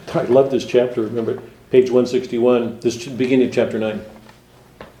 I love this chapter, remember, page 161, this beginning of chapter 9.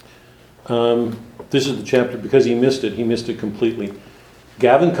 This is the chapter, because he missed it completely.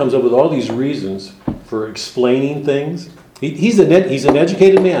 Gavin comes up with all these reasons for explaining things. He's an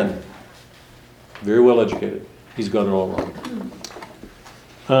educated man, very well educated. He's got it all wrong.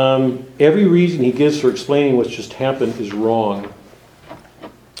 Every reason he gives for explaining what's just happened is wrong.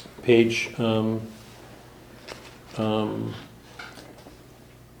 Page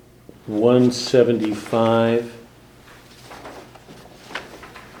 175.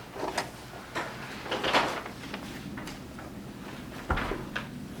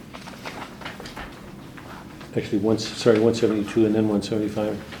 Actually, 172 and then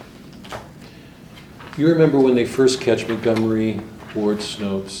 175. You remember when they first catch Montgomery Ward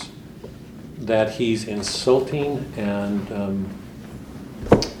Snopes, that he's insulting and,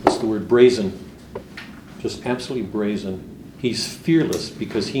 what's the word, brazen. Just absolutely brazen. He's fearless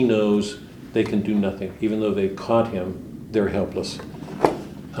because he knows they can do nothing. Even though they caught him, they're helpless.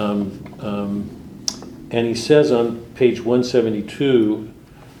 And he says on page 172,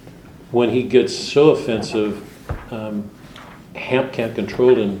 when he gets so offensive, Hamp can't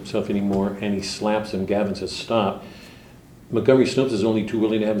control himself anymore, and he slaps him. Gavin says, stop. Montgomery Snopes is only too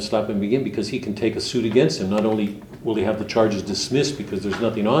willing to have him stop him again because he can take a suit against him. Not only will he have the charges dismissed because there's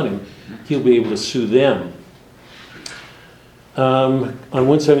nothing on him, he'll be able to sue them. On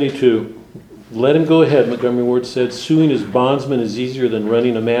 172, let him go ahead, Montgomery Ward said. Suing his bondsman is easier than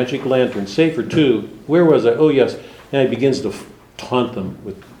running a magic lantern. Safer, too. Where was I? Oh, yes. Now he begins to taunt them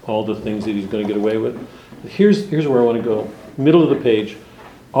with all the things that he's going to get away with. Here's where I want to go. Middle of the page.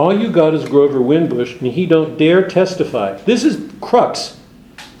 All you got is Grover Winbush, and he don't dare testify. This is crux.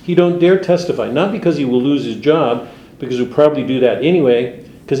 He don't dare testify. Not because he will lose his job, because he'll probably do that anyway,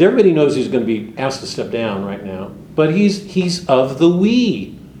 because everybody knows he's going to be asked to step down right now. But he's of the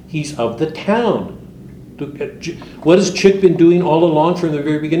we. He's of the town. What has Chick been doing all along from the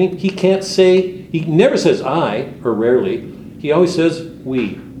very beginning? He never says I, or rarely. He always says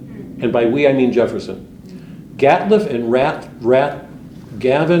we. And by we, I mean Jefferson. Gavin and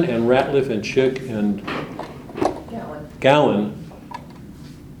Ratliff and Chick and Gowan,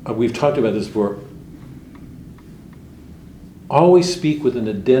 we've talked about this before, always speak with an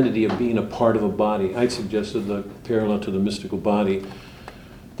identity of being a part of a body. I suggested the parallel to the mystical body.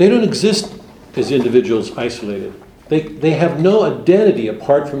 They don't exist as individuals isolated. They have no identity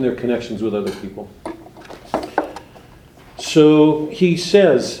apart from their connections with other people. So he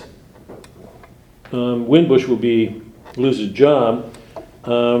says, Winbush will lose his job.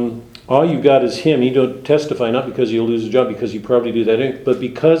 All you got is him. He don't testify, not because he'll lose his job, because he probably do that, but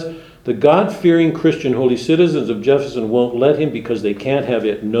because the God-fearing Christian holy citizens of Jefferson won't let him, because they can't have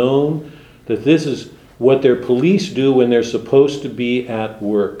it known that this is what their police do when they're supposed to be at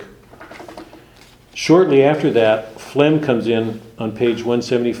work. Shortly after that, Flem comes in on page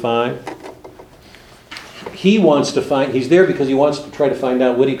 175. He's there because he wants to try to find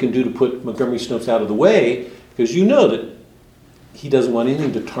out what he can do to put Montgomery Snopes out of the way, because you know that he doesn't want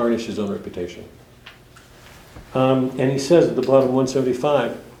anything to tarnish his own reputation. And he says at the bottom of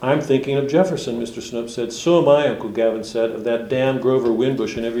 175, I'm thinking of Jefferson, Mr. Snopes said. So am I, Uncle Gavin said, of that damn Grover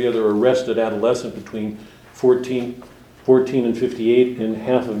Winbush and every other arrested adolescent between 14 and 58 in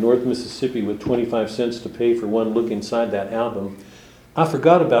half of North Mississippi with 25 cents to pay for one look inside that album. I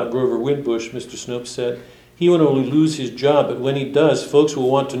forgot about Grover Winbush, Mr. Snopes said. He won't only lose his job, but when he does, folks will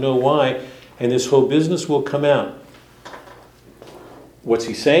want to know why, and this whole business will come out. what's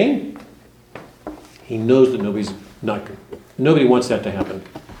he saying? He knows that nobody wants that to happen.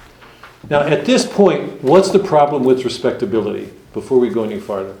 Now, at this point, what's the problem with respectability? Before we go any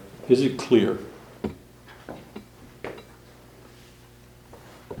farther, is it clear?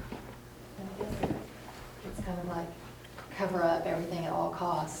 It's kind of like cover up everything at all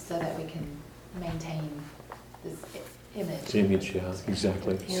costs so that we can maintain this image. Image, yeah,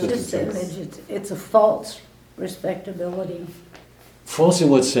 exactly. It's just image, it's a false respectability. False in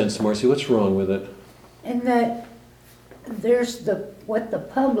what sense, Marcy? What's wrong with it? And that there's what the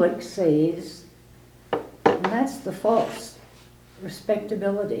public sees, and that's the false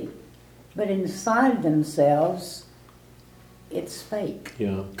respectability. But inside themselves, it's fake.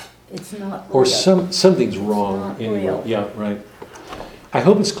 Yeah. It's not Or real. something's wrong. not Anyway. real. Yeah, right. I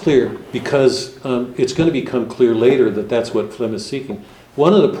hope it's clear because it's going to become clear later that that's what Flem is seeking.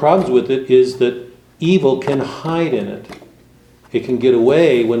 One of the problems with it is that evil can hide in it. It can get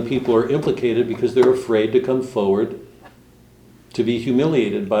away when people are implicated because they're afraid to come forward to be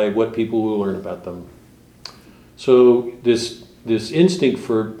humiliated by what people will learn about them. So this instinct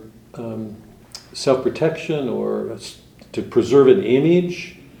for self-protection or to preserve an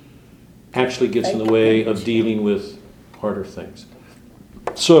image actually gets in the way of dealing with harder things.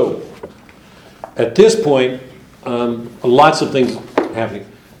 So, at this point, lots of things happening.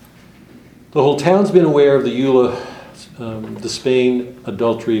 The whole town's been aware of the Eula, the Spain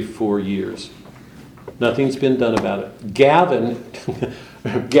adultery for years. Nothing's been done about it. Gavin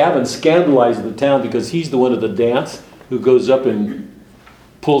scandalizes the town because he's the one at the dance who goes up and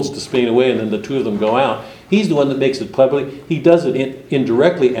pulls Despain away, and then the two of them go out. He's the one that makes it public. He does it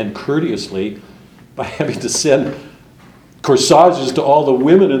indirectly and courteously by having to send corsages to all the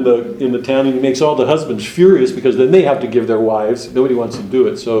women in the town, and he makes all the husbands furious because then they have to give their wives. Nobody wants to do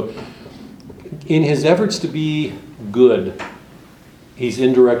it. So in his efforts to be good, he's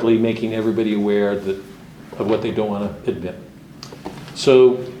indirectly making everybody aware of what they don't want to admit.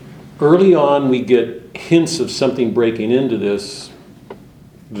 So early on we get hints of something breaking into this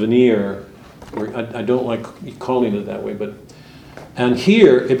veneer. I don't like calling it that way, and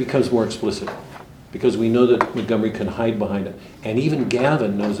here it becomes more explicit because we know that Montgomery can hide behind it. And even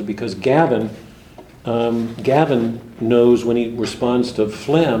Gavin knows it because Gavin knows when he responds to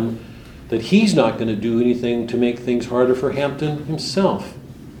Flem that he's not going to do anything to make things harder for Hampton himself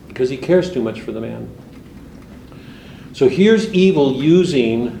because he cares too much for the man. So here's evil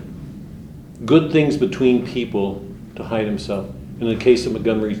using good things between people to hide himself. In the case of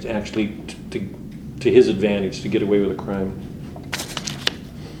Montgomery, it's actually to his advantage to get away with a crime.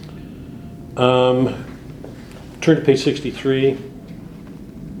 Turn to page 63.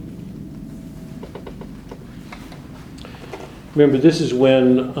 Remember, this is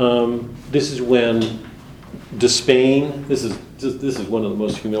when Despain. This is one of the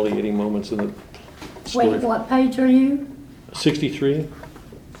most humiliating moments in the story. Wait, what page are you? 63.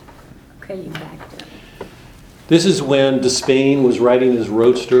 Okay, you backed up. This is when Despain was riding his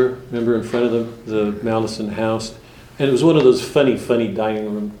roadster, remember, in front of the Malison house. And it was one of those funny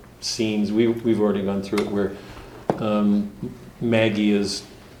dining room scenes. We've already gone through it where Maggie is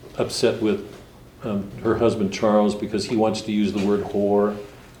upset with her husband Charles because he wants to use the word whore,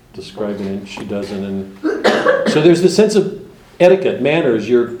 describing it, she doesn't. And so there's this sense of etiquette, manners.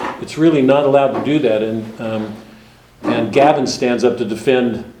 It's really not allowed to do that. And Gavin stands up to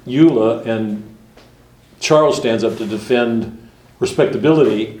defend Eula, and Charles stands up to defend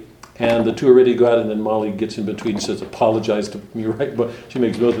respectability, and the two are ready to go out, and then Molly gets in between and says, apologize to me, right? But she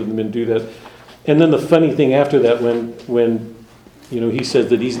makes both of the men do that. And then the funny thing after that, when he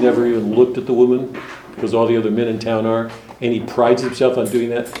says that he's never even looked at the woman, because all the other men in town are, and he prides himself on doing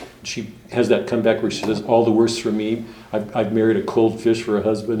that. She has that comeback where she says, all the worse for me. I've married a cold fish for a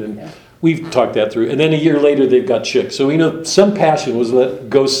husband, and we've talked that through. And then a year later, they've got chicks. So we know some passion was let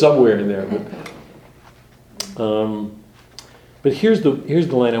go somewhere in there. But here's the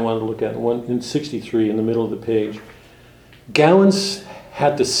line I wanted to look at, in 63, in the middle of the page. Gowans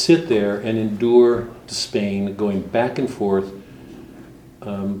had to sit there and endure Despain going back and forth,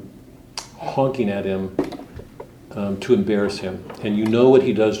 honking at him to embarrass him. And you know what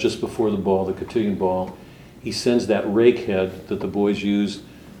he does just before the ball, the cotillion ball. He sends that rake head that the boys use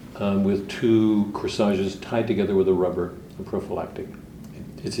with two corsages tied together with a rubber, a prophylactic.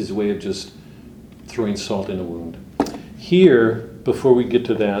 It's his way of just throwing salt in a wound. Here, before we get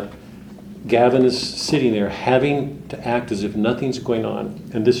to that, Gavin is sitting there having to act as if nothing's going on.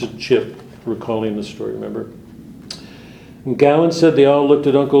 And this is Chip recalling the story, remember? And Gowan said they all looked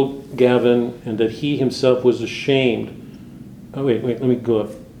at Uncle Gavin and that he himself was ashamed. Oh, wait, let me go up.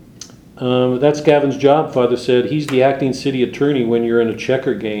 That's Gavin's job, Father said. He's the acting city attorney when you're in a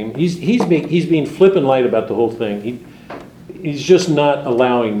checker game. He's being flippant light about the whole thing. He's just not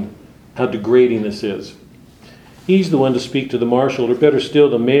allowing how degrading this is. He's the one to speak to the marshal, or better still,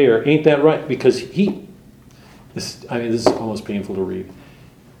 the mayor. Ain't that right? Because this is almost painful to read.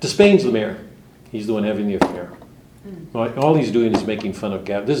 Despain's the mayor. He's the one having the affair. All he's doing is making fun of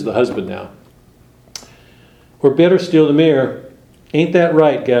Gavin. This is the husband now. Or better still, the mayor. Ain't that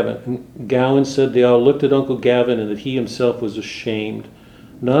right, Gavin? And Gowan said they all looked at Uncle Gavin and that he himself was ashamed.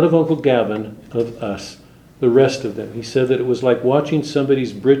 Not of Uncle Gavin, of us, the rest of them. He said that it was like watching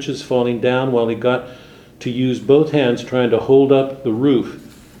somebody's britches falling down while he got to use both hands trying to hold up the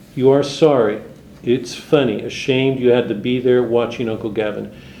roof. You are sorry. It's funny. Ashamed you had to be there watching Uncle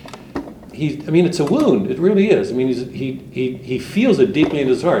Gavin. It's a wound. It really is. He feels it deeply in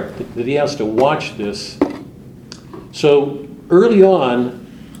his heart that he has to watch this. So early on,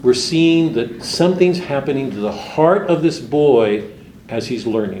 we're seeing that something's happening to the heart of this boy as he's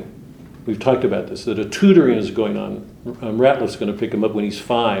learning. We've talked about this, that a tutoring is going on. Ratliff's going to pick him up when he's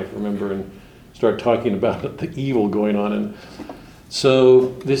 5, remember, and start talking about the evil going on. And so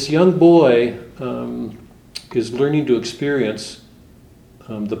this young boy is learning to experience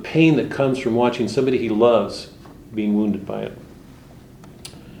the pain that comes from watching somebody he loves being wounded by it.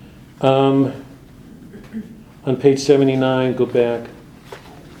 On page 79, go back.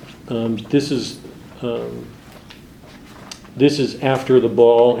 This is after the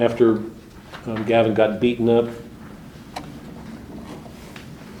ball, after Gavin got beaten up.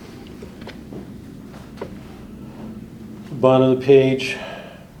 Bottom of the page,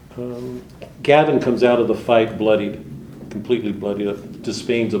 Gavin comes out of the fight bloodied, completely bloodied up.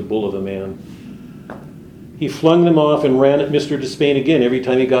 Despain's a bull of a man. He flung them off and ran at Mr. Despain again. Every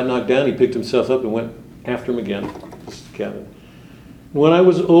time he got knocked down, he picked himself up and went after him again. This is Gavin. When I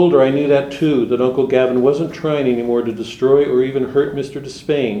was older, I knew that too, that Uncle Gavin wasn't trying anymore to destroy or even hurt Mr.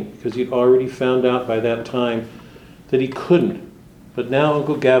 Despain, because he'd already found out by that time that he couldn't. But now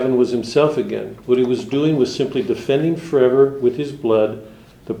Uncle Gavin was himself again. What he was doing was simply defending forever with his blood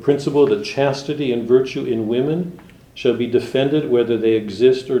the principle that chastity and virtue in women shall be defended whether they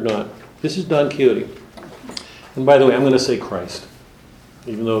exist or not. This is Don Quixote. And by the way, I'm going to say Christ,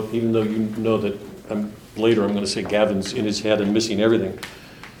 even though you know that later I'm going to say Gavin's in his head and missing everything.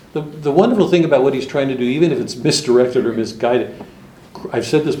 The wonderful thing about what he's trying to do, even if it's misdirected or misguided, I've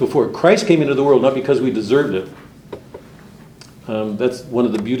said this before, Christ came into the world not because we deserved it. That's one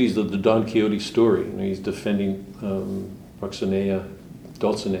of the beauties of the Don Quixote story. He's defending Dulcinea.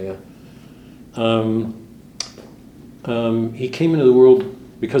 He came into the world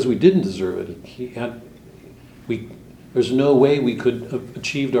because we didn't deserve it. There's no way we could have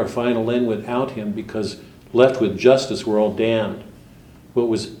achieved our final end without him, because left with justice, we're all damned. What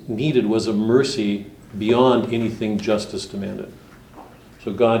was needed was a mercy beyond anything justice demanded.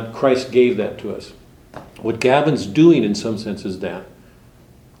 So Christ gave that to us. What Gavin's doing in some sense is that.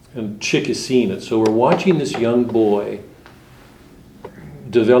 And Chick is seeing it. So we're watching this young boy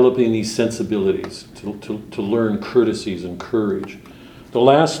developing these sensibilities to learn courtesies and courage. The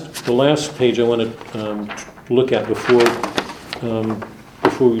last page I want to look at before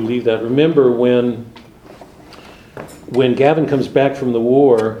we leave that. Remember when Gavin comes back from the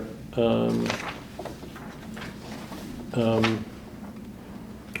war,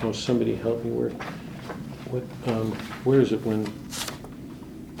 somebody help me. Where is it when?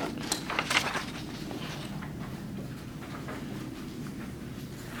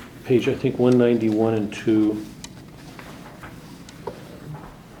 Page, I think 191 and 2.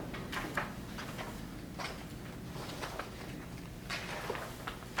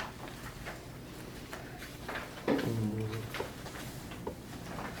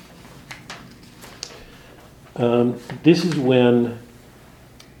 This is when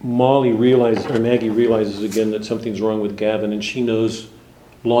Maggie realizes again that something's wrong with Gavin, and she knows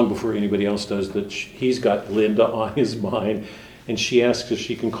long before anybody else does that he's got Linda on his mind, and she asks if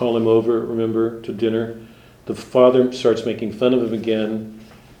she can call him over, remember, to dinner. The father starts making fun of him again,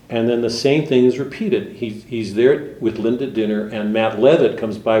 and then the same thing is repeated. He's there with Linda at dinner, and Matt Levitt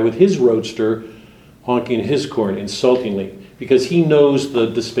comes by with his roadster, honking his horn insultingly, because he knows the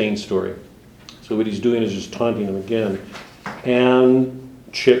Despain story. So what he's doing is just taunting him again. And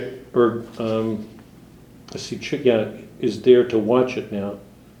Chick is there to watch it now,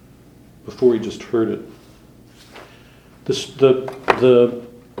 before he just heard it. This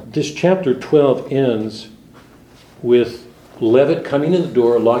chapter 12 ends with Levitt coming in the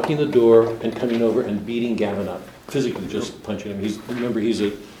door, locking the door, and coming over and beating Gavin up, physically just punching him. He's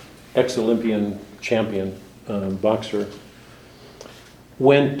an ex-Olympian champion boxer.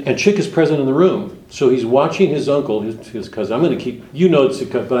 and Chick is present in the room. So he's watching his uncle, his cousin. I'm going to keep, you know it's a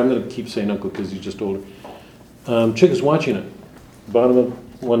cousin, but I'm going to keep saying uncle because he's just older. Chick is watching it. Bottom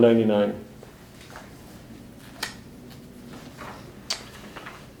of 199.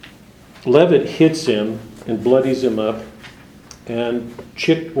 Levitt hits him and bloodies him up, and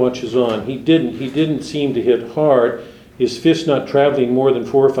Chick watches on. He didn't seem to hit hard. His fist not traveling more than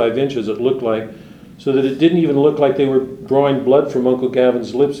 4 or 5 inches, it looked like, so that it didn't even look like they were drawing blood from Uncle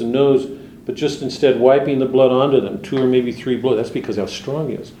Gavin's lips and nose, but just instead wiping the blood onto them, 2 or maybe 3 blows. That's because how strong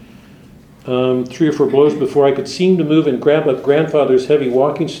he is. 3 or 4 blows before I could seem to move and grab up grandfather's heavy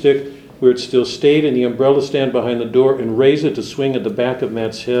walking stick where it still stayed in the umbrella stand behind the door and raise it to swing at the back of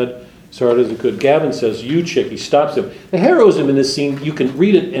Matt's head as hard as it could. Gavin says, "You, Chick." He stops him. The heroism in this scene, you can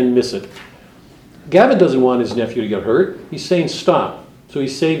read it and miss it. Gavin doesn't want his nephew to get hurt. He's saying stop. So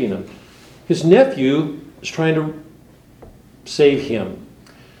he's saving him. His nephew is trying to save him.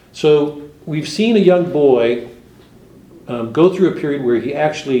 So we've seen a young boy go through a period where he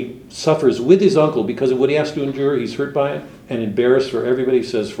actually suffers with his uncle because of what he has to endure. He's hurt by it and embarrassed for everybody, he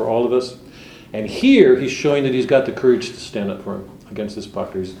says, for all of us. And here he's showing that he's got the courage to stand up for him against this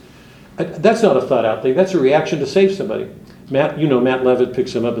Faulkner. That's not a thought out thing. That's a reaction to save somebody. Matt Levitt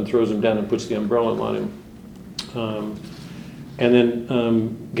picks him up and throws him down and puts the umbrella on him. And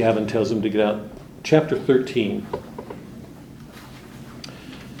then Gavin tells him to get out. Chapter 13.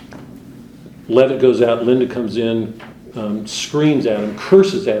 Levitt goes out. Linda comes in, screams at him,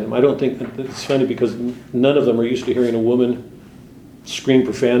 curses at him. I don't think it's funny because none of them are used to hearing a woman scream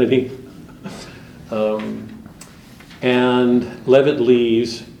profanity. And Levitt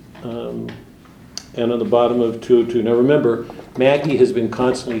leaves. And on the bottom of 202. Now remember, Maggie has been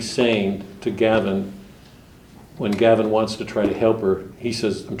constantly saying to Gavin, when Gavin wants to try to help her, he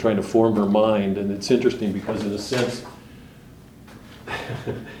says, "I'm trying to form her mind." And it's interesting because in a sense,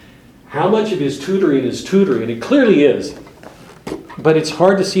 how much of his tutoring is tutoring? And it clearly is. But it's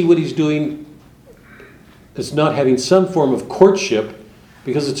hard to see what he's doing as not having some form of courtship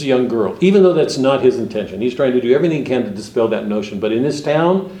because it's a young girl, even though that's not his intention. He's trying to do everything he can to dispel that notion. But in this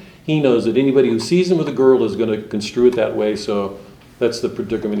town, he knows that anybody who sees him with a girl is going to construe it that way, so that's the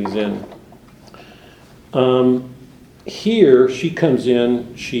predicament he's in. Here, she comes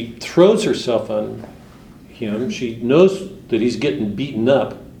in, she throws herself on him. She knows that he's getting beaten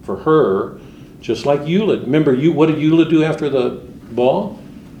up for her, just like Eula. Remember, what did Eula do after the ball?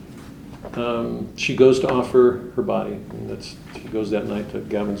 She goes to offer her body. And she goes that night to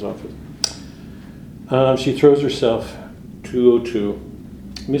Gavin's office. She throws herself, 202.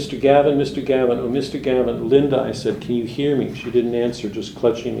 "Mr. Gavin, Mr. Gavin, oh, Mr. Gavin. Linda," I said, "can you hear me?" She didn't answer, just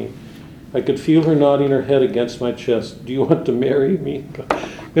clutching me. I could feel her nodding her head against my chest. "Do you want to marry me?"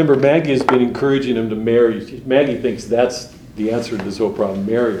 Remember, Maggie has been encouraging him to marry. Maggie thinks that's the answer to this whole problem,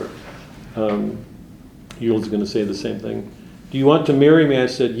 marry her. Yule's going to say the same thing. "Do you want to marry me?" I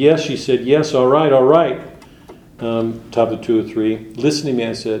said, "Yes." She said, "Yes, all right, all right." Top of 203. "Listen to me,"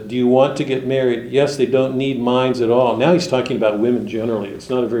 I said. "Do you want to get married?" "Yes, they don't need minds at all." Now he's talking about women generally. It's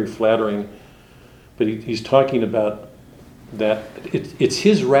not a very flattering, but he's talking about that. It's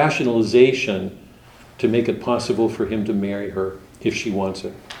his rationalization to make it possible for him to marry her if she wants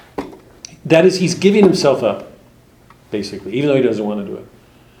it. That is, he's giving himself up, basically, even though he doesn't want to do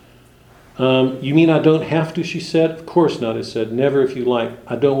it. "You mean I don't have to?" she said. "Of course not," I said. "Never if you like.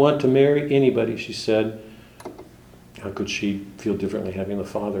 I don't want to marry anybody," she said. How could she feel differently having the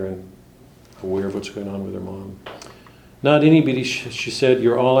father and aware of what's going on with her mom? "Not anybody," she said.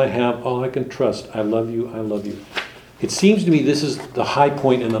 "You're all I have, all I can trust. I love you, I love you." It seems to me this is the high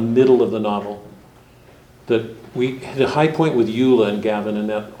point in the middle of the novel. That we had a high point with Eula and Gavin in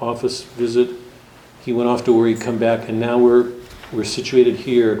that office visit. He went off to worry, come back, and now we're situated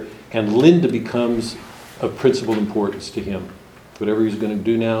here, and Linda becomes of principal importance to him. Whatever he's going to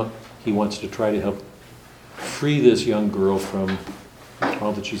do now, he wants to try to help free this young girl from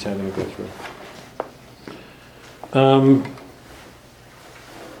all that she's having to go through.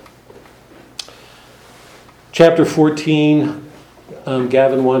 Chapter 14,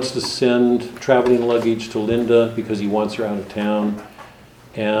 Gavin wants to send traveling luggage to Linda because he wants her out of town.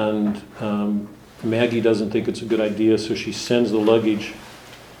 And Maggie doesn't think it's a good idea, so she sends the luggage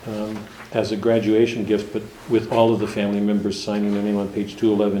as a graduation gift, but with all of the family members signing their name on page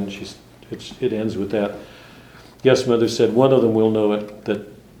 211. It ends with that. "Yes," Mother said, "one of them will know it, that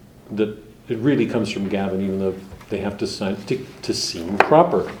it really comes from Gavin, even though they have to sign to seem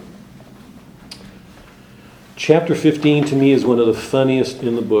proper." Chapter 15 to me is one of the funniest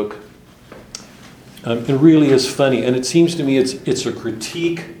in the book. It really is funny, and it seems to me it's a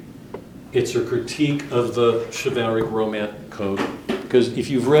critique. It's a critique of the chivalric romance code. because if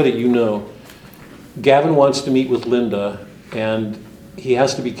you've read it, you know. Gavin wants to meet with Linda, and he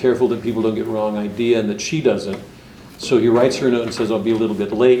has to be careful that people don't get the wrong idea and that she doesn't. So he writes her a note and says, I'll be a little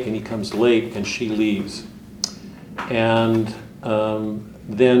bit late, and he comes late, and she leaves. And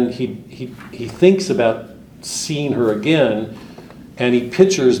then he thinks about seeing her again, and he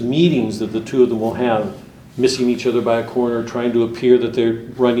pictures meetings that the two of them will have, missing each other by a corner, trying to appear that they're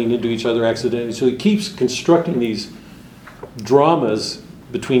running into each other accidentally. So he keeps constructing these dramas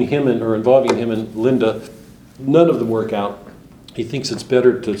between him and, or involving him and Linda. None of them work out. He thinks it's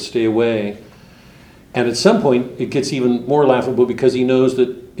better to stay away. And at some point, it gets even more laughable because he knows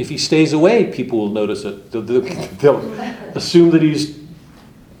that if he stays away, people will notice it. They'll assume that he's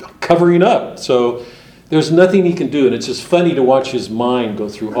covering up. So there's nothing he can do. And it's just funny to watch his mind go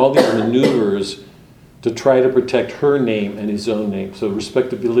through all these maneuvers to try to protect her name and his own name. So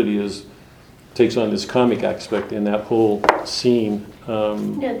respectability takes on this comic aspect in that whole scene.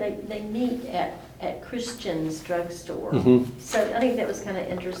 They meet at Christian's drugstore. Mm-hmm. So I think that was kind of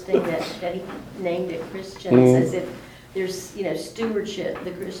interesting that he named it Christian's, as if there's, stewardship,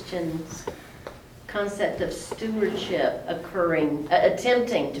 the Christian's concept of stewardship occurring,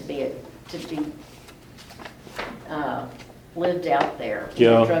 attempting to be lived out there in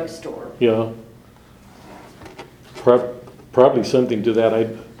Yeah. the drugstore. Yeah. Probably something to that.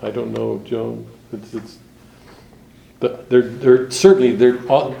 I don't know, Joan. But they're certainly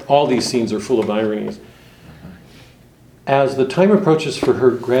all these scenes are full of ironies. As the time approaches for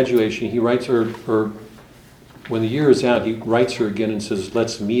her graduation, he writes her, or when the year is out, he writes her again and says,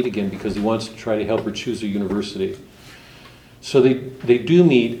 let's meet again, because he wants to try to help her choose a university. So they do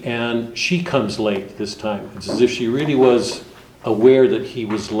meet, and she comes late this time. It's as if she really was aware that he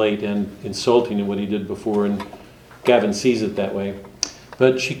was late and insulting in what he did before, and Gavin sees it that way.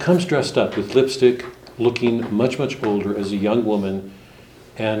 But she comes dressed up with lipstick, looking much, much older as a young woman,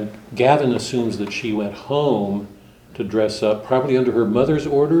 and Gavin assumes that she went home to dress up, probably under her mother's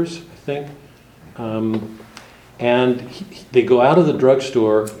orders, I think. And they go out of the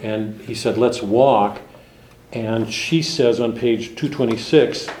drugstore, and he said, let's walk. And she says on page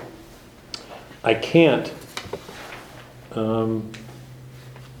 226, I can't.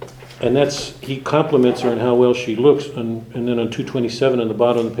 And he compliments her on how well she looks. And then on 227 on the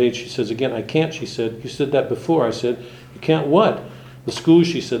bottom of the page, she says again, I can't, she said. You said that before. I said, you can't what? The schools,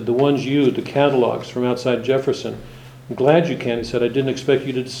 she said, the ones the catalogs from outside Jefferson. I'm glad you can. He said, I didn't expect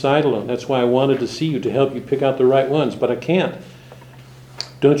you to decide alone. That's why I wanted to see you to help you pick out the right ones, but I can't.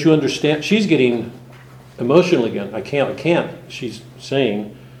 Don't you understand? She's getting emotional again. I can't. She's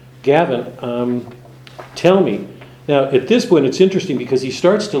saying, Gavin, tell me. Now, at this point, it's interesting because he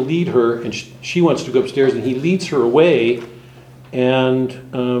starts to lead her, and she wants to go upstairs, and he leads her away, and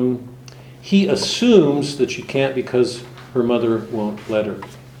he assumes that she can't because her mother won't let her.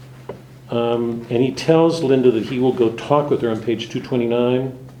 And he tells Linda that he will go talk with her on page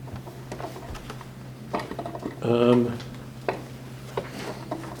 229.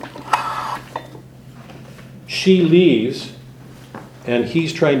 She leaves, and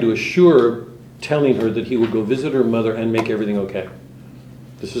he's trying to assure her, telling her that he will go visit her mother and make everything okay.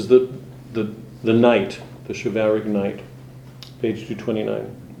 This is the night, the chivalric night, page 229.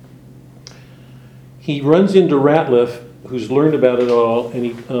 He runs into Ratliff, who's learned about it all,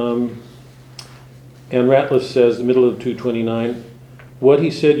 and Ratliff says, the middle of 229, what he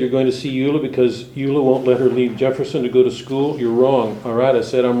said, you're going to see Eula because Eula won't let her leave Jefferson to go to school? You're wrong. All right, I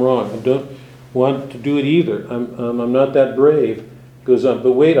said I'm wrong. I don't want to do it either. I'm not that brave. Goes on,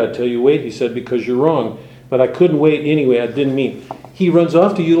 but wait, I tell you, wait, he said, because you're wrong. But I couldn't wait anyway, I didn't mean. He runs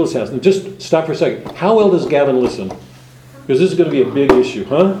off to Eula's house. And just stop for a second. How well does Gavin listen? Because this is going to be a big issue,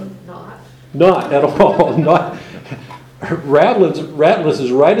 huh? Not at all. Not. Ratliff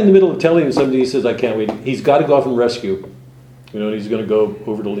is right in the middle of telling him something. He says, I can't wait. He's got to go off and rescue. And he's going to go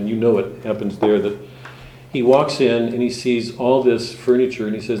over to, and it happens there, that he walks in and he sees all this furniture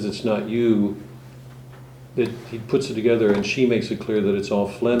and he says, it's not you. That he puts it together, and she makes it clear that it's all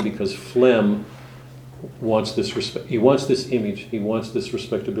Flem, because Flem wants this respect. He wants this image. He wants this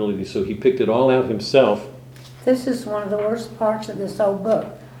respectability. So he picked it all out himself. This is one of the worst parts of this whole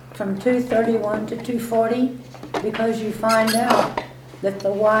book, from 231 to 240, because you find out that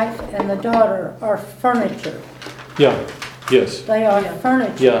the wife and the daughter are furniture. Yeah. Yes. They are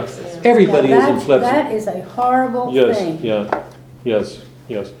furniture. Yeah. Everybody Now is in Flem's. That is a horrible thing. Yes.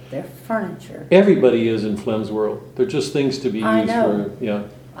 Yes. They're furniture. Everybody is in Flem's world. They're just things to be used I know. for.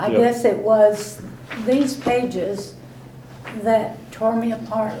 I guess it was these pages that tore me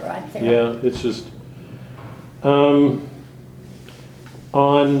apart right there. Yeah, it's just on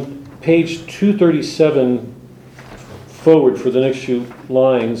page 237 forward for the next few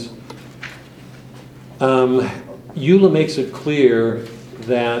lines, Eula makes it clear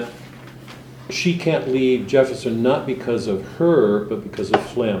that she can't leave Jefferson not because of her, but because of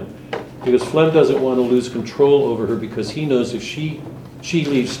Flem. Because Flem doesn't want to lose control over her because he knows if she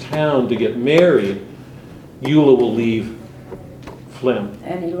leaves town to get married, Eula will leave Flem.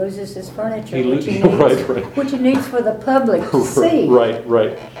 And he loses his furniture, He which he lo- needs, right. which he needs for the public to see.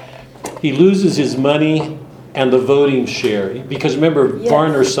 Right. He loses his money and the voting share. Because remember, Yes.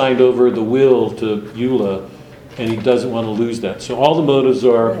 Varner signed over the will to Eula, and he doesn't want to lose that. So all the motives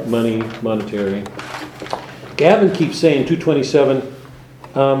are Yes. monetary. Gavin keeps saying, 227,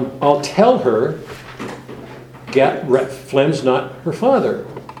 I'll tell her Flem's not her father.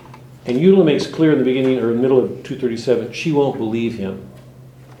 And Eula makes clear in the beginning or in the middle of 237, she won't believe him.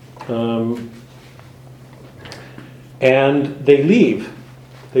 And they leave.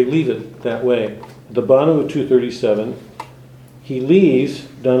 They leave it that way. At the bottom of 237, he leaves,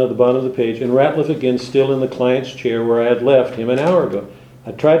 down at the bottom of the page, and Ratliff again still in the client's chair where I had left him an hour ago.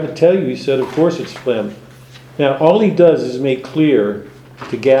 I tried to tell you, he said, of course it's Flem. Now, all he does is make clear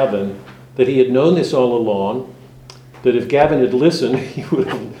to Gavin that he had known this all along, that if Gavin had listened, he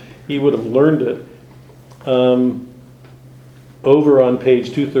would have learned it. Over on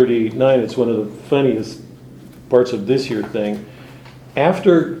page 239, it's one of the funniest parts of this here thing.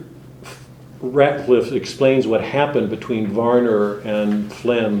 After Ratcliffe explains what happened between Varner and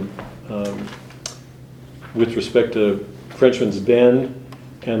Flem with respect to Frenchman's Bend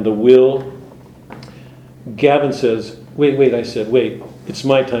and the will, Gavin says, wait, it's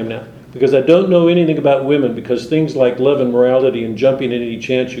my time now. Because I don't know anything about women, because things like love and morality and jumping at any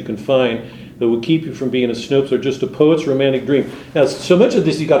chance you can find that will keep you from being a Snopes are just a poet's romantic dream. Now, so much of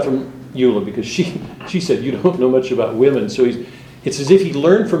this he got from Eula, because she said, you don't know much about women. So it's as if he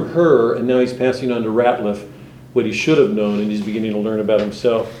learned from her, and now he's passing on to Ratliff what he should have known, and he's beginning to learn about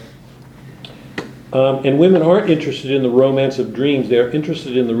himself. And women aren't interested in the romance of dreams. They are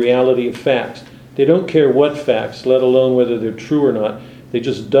interested in the reality of facts. They don't care what facts, let alone whether they're true or not. They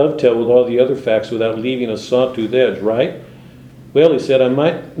just dovetail with all the other facts without leaving a sawtooth edge, right? Well, he said, I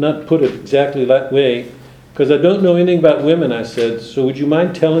might not put it exactly that way, because I don't know anything about women, I said. So would you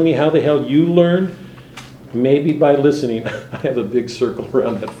mind telling me how the hell you learned? Maybe by listening. I have a big circle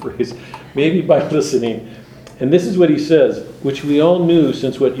around that phrase. Maybe by listening. And this is what he says, which we all knew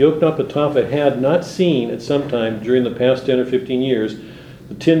since what Yoknapatawpha had not seen at some time during the past 10 or 15 years,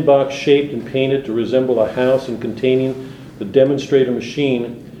 the tin box shaped and painted to resemble a house and containing the demonstrator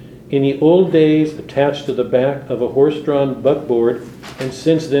machine, in the old days attached to the back of a horse-drawn buckboard, and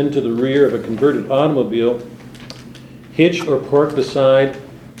since then to the rear of a converted automobile, hitched or parked beside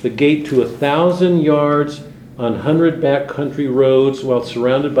the gate to 1,000 yards on 100 backcountry roads, while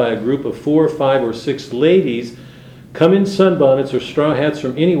surrounded by a group of 4 or 5 or 6 ladies, come in sunbonnets or straw hats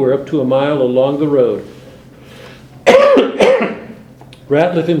from anywhere up to a mile along the road.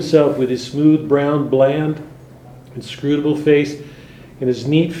 Ratliff himself, with his smooth, brown, bland, inscrutable face, in his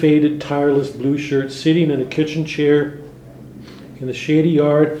neat, faded, tireless blue shirt, sitting in a kitchen chair in the shady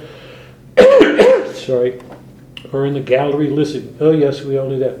yard, or in the gallery listening. Oh yes, we all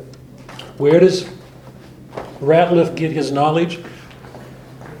knew that. Where does Ratliff get his knowledge?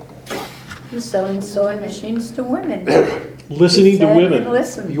 He's selling sewing machines to women. Listening to He sat women. and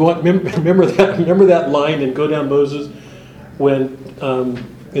listened. You want remember that line in Go Down Moses when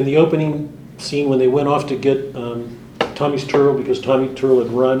in the opening scene when they went off to get Tommy's Turtle because Tommy Turtle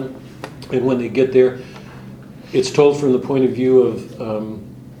had run, and when they get there, it's told from the point of view of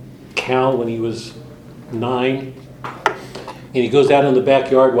Cal when he was 9, and he goes out in the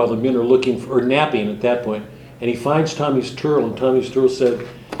backyard while the men are looking for, or napping at that point, and he finds Tommy's Turtle, and Tommy's Turtle said,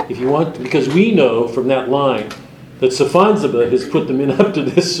 if you want, because we know from that line that Safanzaba has put the men up to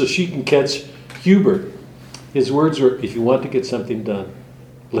this so she can catch Hubert. His words were, if you want to get something done,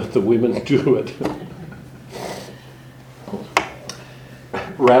 let the women do it.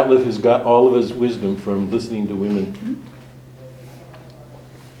 Ratliff has got all of his wisdom from listening to women.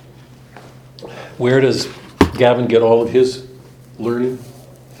 Where does Gavin get all of his learning?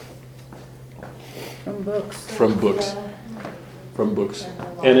 From books. From books. From books.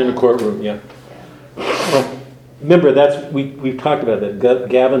 And in a courtroom, yeah. Remember, we've talked about that.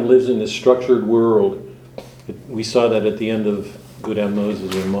 Gavin lives in this structured world. We saw that at the end of Go Down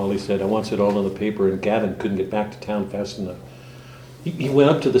Moses when Molly said, I want it all on the paper, and Gavin couldn't get back to town fast enough. He went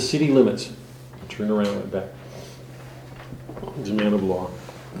up to the city limits, turned around and went back. He's a man of law.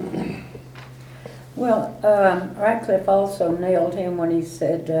 Well, Ratcliffe also nailed him when he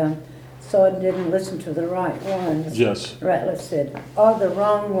said, so I didn't listen to the right ones. Yes. Ratcliffe said, are the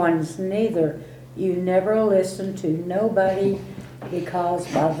wrong ones neither? You never listen to nobody because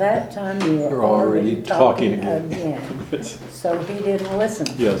by that time you You're were already already talking talking again. again. So he didn't listen.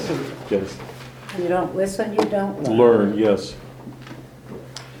 Yes, yes. You don't listen, you don't learn. Learn, yes.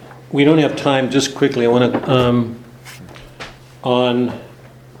 We don't have time, just quickly, I want to,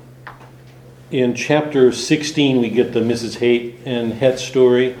 in chapter 16, we get the Mrs. Haight and Het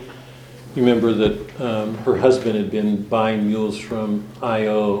story. You remember that her husband had been buying mules from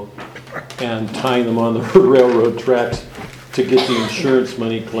I.O. and tying them on the railroad tracks to get the insurance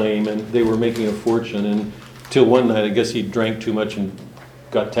money claim, and they were making a fortune. And till one night, I guess he drank too much and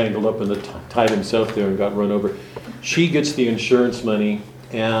got tangled up in the tied himself there and got run over. She gets the insurance money,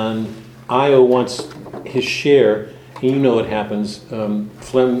 and I.O. wants his share. And you know what happens.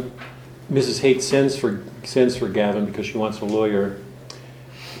 Mrs. Haight sends for Gavin because she wants a lawyer,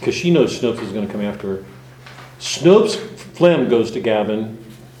 because she knows Snopes is going to come after her. Flem goes to Gavin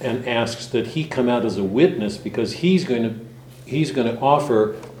and asks that he come out as a witness because he's going to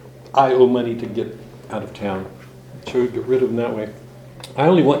offer I.O. money to get out of town. So we get rid of him that way.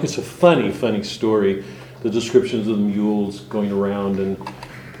 It's a funny story, the descriptions of the mules going around and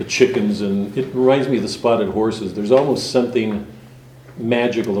the chickens, and it reminds me of the spotted horses. There's almost something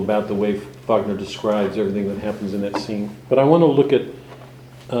magical about the way Faulkner describes everything that happens in that scene. But I want to look at,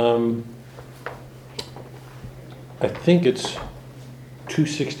 I think it's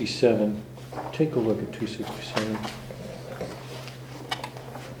 267. Take a look at 267.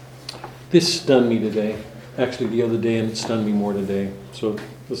 This stunned me today. Actually, the other day, and it stunned me more today. So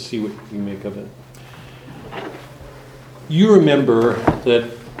let's see what you make of it. You remember that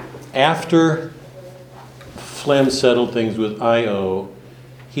after Flem settled things with I.O.,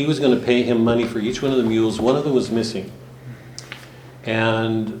 he was going to pay him money for each one of the mules. One of them was missing.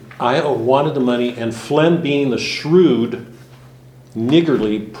 And I.O. wanted the money, and Flem, being the shrewd,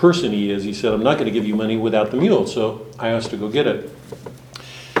 niggardly person he is, he said, I'm not going to give you money without the mule, so I has to go get it.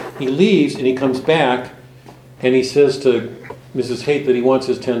 He leaves, and he comes back, and he says to Mrs. Haight that he wants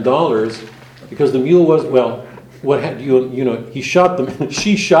his $10 because the mule was, he shot them.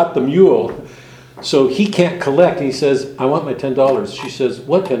 She shot the mule. So he can't collect, and he says, I want my $10. She says,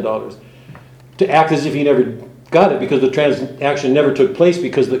 what $10? To act as if he never got it because the transaction never took place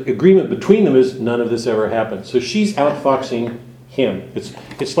because the agreement between them is none of this ever happened. So she's outfoxing him.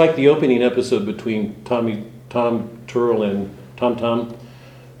 It's like the opening episode between Tom Turl and Tom Tom.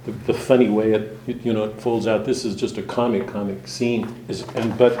 The funny way it folds out. This is just a comic scene.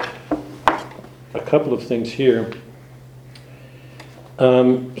 But a couple of things here.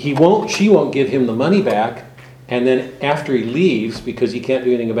 She won't give him the money back, and then after he leaves, because he can't do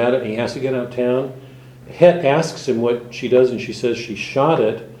anything about it and he has to get out of town, Het asks him what she does, and she says she shot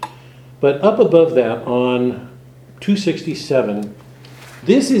it. But up above that on 267,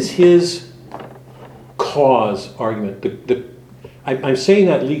 this is his cause argument. I'm saying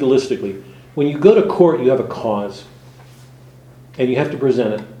that legalistically. When you go to court, you have a cause, and you have to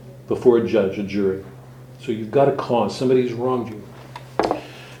present it before a judge, a jury. So you've got a cause. Somebody's wronged you.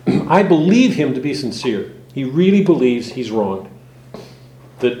 I believe him to be sincere. He really believes he's wronged.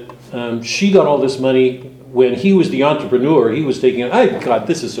 That she got all this money when he was the entrepreneur. He was taking it. God,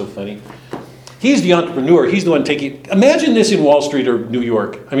 this is so funny. He's the entrepreneur. He's the one taking. Imagine this in Wall Street or New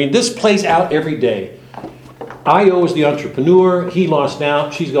York. I mean, this plays out every day. I.O. is the entrepreneur. He lost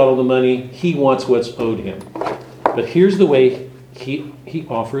out. She's got all the money. He wants what's owed him. But here's the way he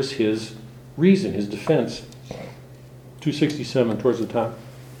offers his reason, his defense. 267 towards the top.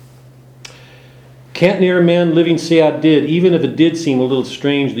 Can't ne'er a man living say I did, even if it did seem a little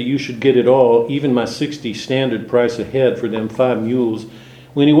strange that you should get it all, even my 60 standard price a head for them 5 mules,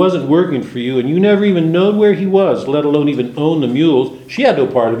 when he wasn't working for you, and you never even knowed where he was, let alone even own the mules. She had no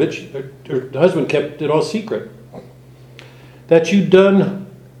part of it. Her husband kept it all secret. That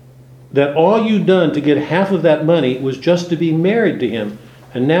all you done to get half of that money was just to be married to him.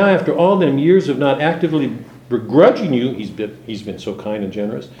 And now after all them years of not actively begrudging you, he's been so kind and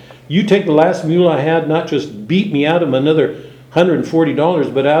generous, you take the last mule I had, not just beat me out of another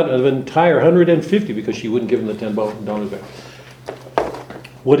 $140, but out of an entire $150 because she wouldn't give him the $10 back.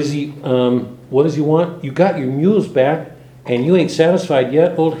 What does he want? You got your mules back, and you ain't satisfied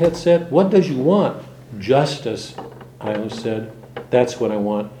yet, old Het said. What does you want? Justice, I said. That's what I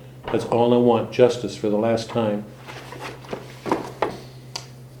want. That's all I want, justice for the last time.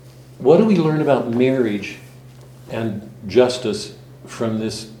 What do we learn about marriage and justice from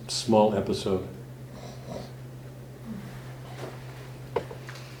this small episode?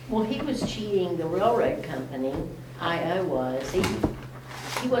 Well, he was cheating the railroad company, I.O. was.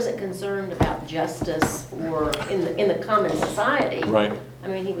 He wasn't concerned about justice or in the common society. Right. I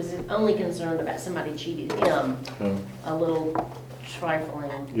mean, he was only concerned about somebody cheating him, Yeah. a little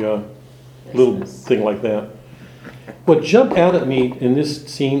trifling Yeah, little business. thing like that. What jumped out at me in this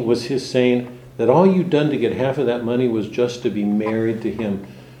scene was his saying that all you'd done to get half of that money was just to be married to him.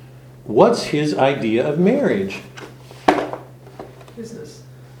 What's his idea of marriage? Business,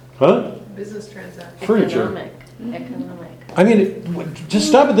 Huh? business transaction. Furniture. Economic. I mean, just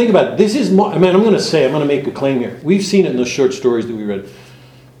stop and think about it. This is more, I mean, I'm going to make a claim here. We've seen it in those short stories that we read.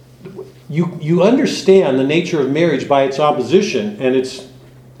 You understand the nature of marriage by its opposition and its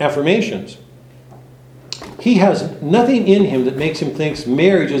affirmations. He has nothing in him that makes him think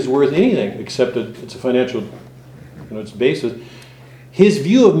marriage is worth anything except that it's a financial, its basis. His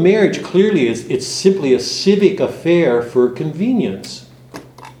view of marriage clearly is it's simply a civic affair for convenience.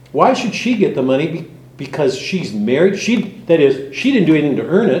 Why should she get the money? Because she's married? That is, she didn't do anything to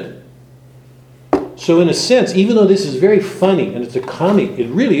earn it. So in a sense, even though this is very funny, and it's a comic, it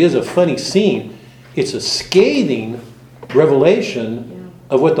really is a funny scene, it's a scathing revelation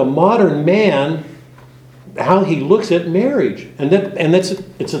of what the modern man, how he looks at marriage. And it's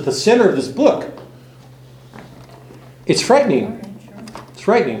at the center of this book. It's frightening. It's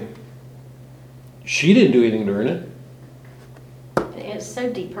frightening. She didn't do anything to earn it. It's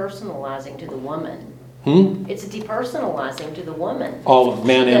so depersonalizing to the woman. Hmm? It's depersonalizing to the woman. All of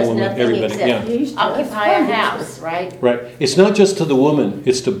man She and does woman, nothing everybody. except Yeah. He's just Occupy a furniture. house, right? Right. It's not just to the woman,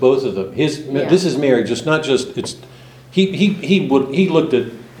 it's to both of them. Yeah. This is marriage. It's not just, he looked at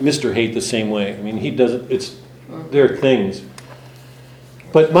Mr. Haight the same way. I mean, he doesn't, there are things.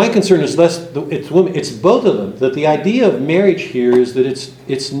 But my concern is it's both of them. That the idea of marriage here is that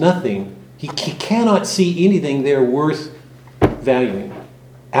it's nothing. He cannot see anything there worth valuing.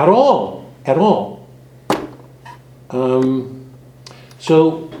 At all. At all.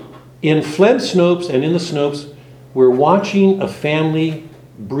 So in Flem Snopes and in the Snopes, we're watching a family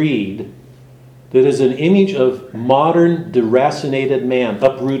breed that is an image of modern deracinated man,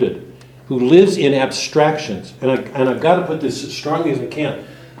 uprooted, who lives in abstractions. And I've got to put this as strongly as I can.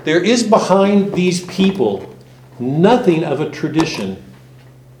 There is behind these people nothing of a tradition.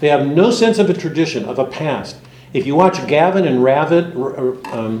 They have no sense of a tradition, of a past. If you watch Gavin and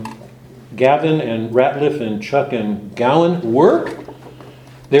Ratliff and Chuck and Gowan work,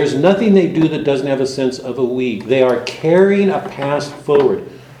 there's nothing they do that doesn't have a sense of a we. They are carrying a past forward.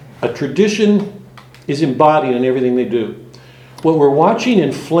 A tradition is embodied in everything they do. What we're watching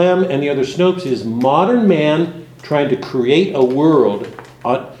in Flem and the other Snopes is modern man trying to create a world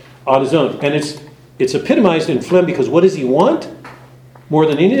on his own. And it's epitomized in Flem because what does he want? More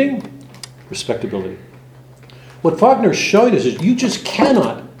than anything? Respectability. What Faulkner is showing us is you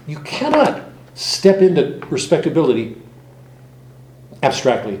cannot step into respectability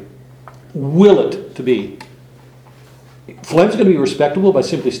abstractly. Will it to be. Flem's going to be respectable by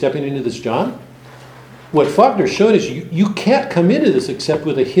simply stepping into this job. What Faulkner showed is you can't come into this except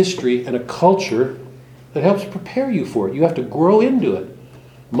with a history and a culture that helps prepare you for it. You have to grow into it.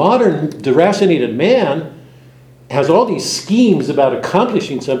 Modern deracinated man has all these schemes about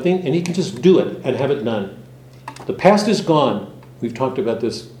accomplishing something, and he can just do it and have it done. The past is gone. We've talked about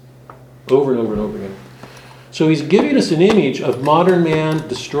this over and over and over again. So he's giving us an image of modern man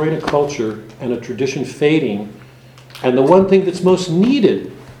destroying a culture and a tradition fading. And the one thing that's most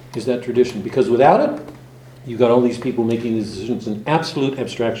needed is that tradition. Because without it, you've got all these people making these decisions in absolute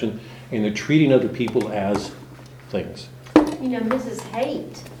abstraction, and they're treating other people as things. You know, Mrs.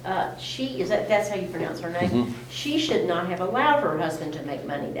 Haight, that's how you pronounce her name. Mhm. She should not have allowed her husband to make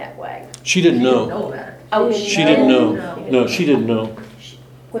money that way. She didn't know. Know that. Oh, She didn't know. No. No, she didn't know.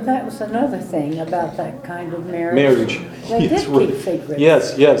 Well, that was another thing about that kind of marriage. Marriage. They Yes, did right. keep secrets.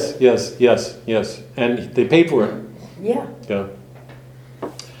 Yes. And they paid for it. Yeah. Yeah.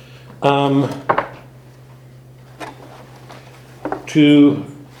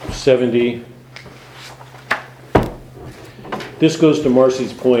 270. This goes to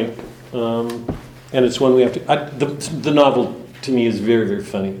Marcy's point, and it's one we have to. The novel to me is very, very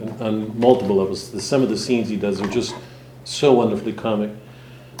funny on multiple levels. Some of the scenes he does are just so wonderfully comic.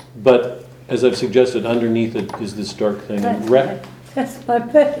 But as I've suggested, underneath it is this dark thing. And That's my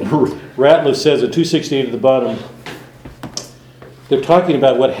pet. Ratliff says at 268 at the bottom, they're talking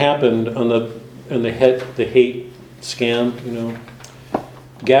about what happened on the hate scam, you know.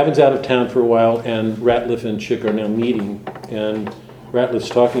 Gavin's out of town for a while, and Ratliff and Chick are now meeting, and Ratliff's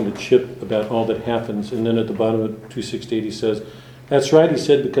talking to Chip about all that happens, and then at the bottom of 268 he says, "That's right," he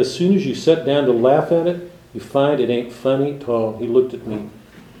said, "because as soon as you sit down to laugh at it, you find it ain't funny at all." He looked at me.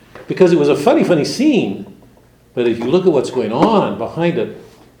 Because it was a funny scene, but if you look at what's going on behind it,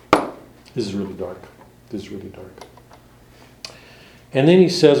 this is really dark. This is really dark. And then he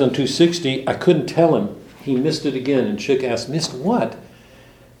says on 260, I couldn't tell him. He missed it again. And Chick asked, missed what?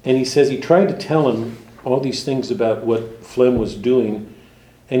 And he says he tried to tell him all these things about what Flem was doing.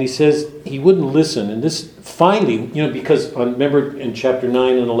 And he says he wouldn't listen. And this finally, because remember in chapter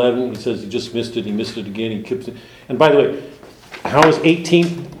 9 and 11, he says he just missed it. He missed it again. He keeps it. And by the way, how is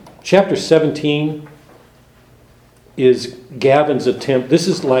 18? Chapter 17 is Gavin's attempt. This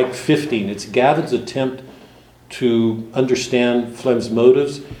is like 15. It's Gavin's attempt to understand Flem's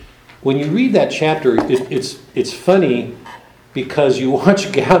motives. When you read that chapter, it's funny because you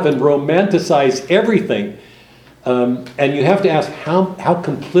watch Gavin romanticize everything. And you have to ask how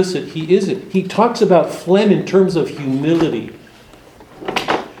complicit he is. He talks about Flem in terms of humility.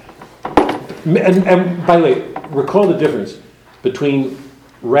 And by the way, recall the difference between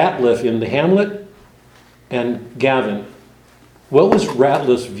Ratliff in the Hamlet and Gavin. What was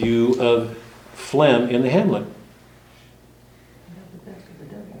Ratliff's view of Flem in the Hamlet?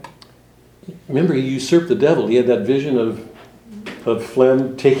 Remember, he usurped the devil. He had that vision of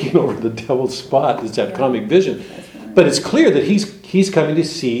Flem taking over the devil's spot. It's that comic vision. But it's clear that he's coming to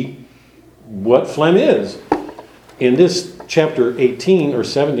see what Flem is. In this chapter 18 or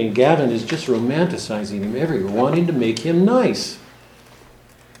 17, Gavin is just romanticizing him everywhere, wanting to make him nice.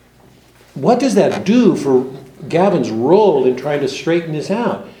 What does that do for Gavin's role in trying to straighten this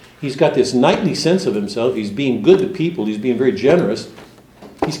out? He's got this knightly sense of himself. He's being good to people. He's being very generous.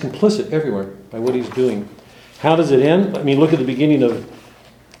 He's complicit everywhere by what he's doing. How does it end? I mean, look at the beginning of,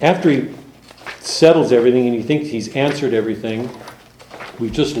 after he settles everything and he thinks he's answered everything,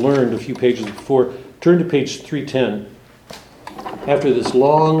 we've just learned a few pages before. Turn to page 310. After these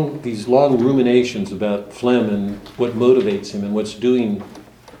long ruminations about Flem and what motivates him and what's doing,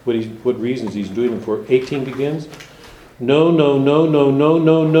 what reasons he's doing them for, 18 begins. No.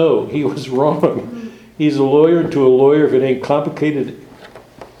 He was wrong. He's a lawyer to a lawyer if it ain't complicated.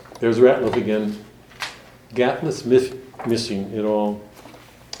 There's Ratliff again. Gatless missing it all.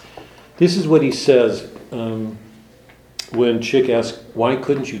 This is what he says when Chick asks, why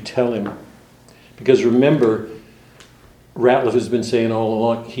couldn't you tell him? Because remember, Ratliff has been saying all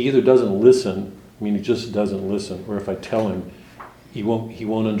along, he either doesn't listen, he just doesn't listen, or if I tell him, he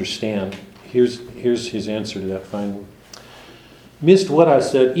won't understand. Here's his answer to that finally. Missed what I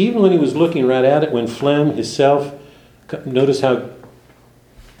said, even when he was looking right at it, when Flem himself, notice how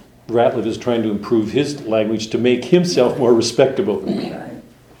Ratliff is trying to improve his language to make himself more respectable. Right.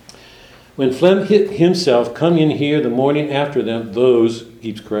 When Flem hit himself, come in here the morning after them, those,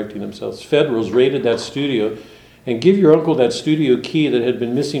 keeps correcting themselves, Federals raided that studio and give your uncle that studio key that had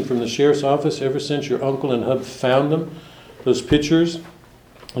been missing from the sheriff's office ever since your uncle and Hub found them, those pictures.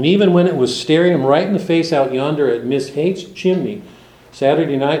 And even when it was staring him right in the face out yonder at Miss Haight's chimney,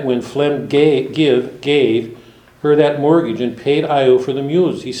 Saturday night when Flem gave her that mortgage and paid IO for the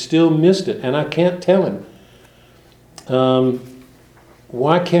mules, he still missed it, and I can't tell him.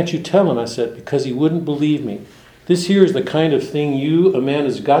 Why can't you tell him? I said, because he wouldn't believe me. This here is the kind of thing a man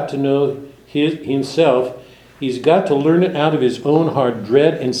has got to know himself. He's got to learn it out of his own heart,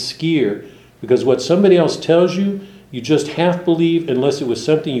 dread and skeer, because what somebody else tells you, you just half believe unless it was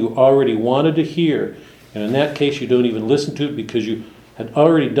something you already wanted to hear. And in that case, you don't even listen to it because you had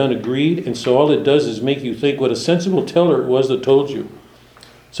already done agreed, and so all it does is make you think what a sensible teller it was that told you.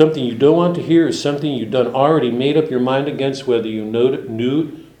 Something you don't want to hear is something you've done already made up your mind against, whether you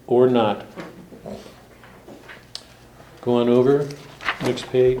knew or not. Go on over, next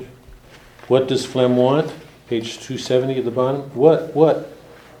page. What does Flem want? Page 270 at the bottom.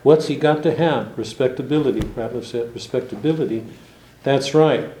 What's he got to have? Respectability. Ratliff said, respectability. That's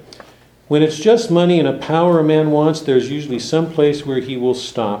right. When it's just money and a power a man wants, there's usually some place where he will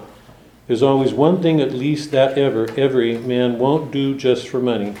stop. There's always one thing at least that every man won't do just for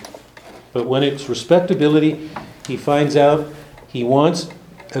money. But when it's respectability, he finds out he wants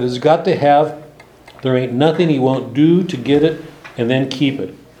and has got to have, there ain't nothing he won't do to get it and then keep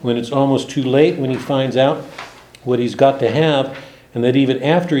it. When it's almost too late, when he finds out what he's got to have, and that even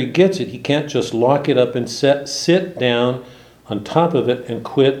after he gets it, he can't just lock it up and sit down on top of it and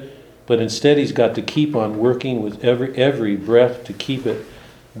quit, but instead he's got to keep on working with every breath to keep it.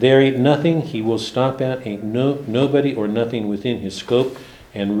 There ain't nothing he will stop at, ain't nobody or nothing within his scope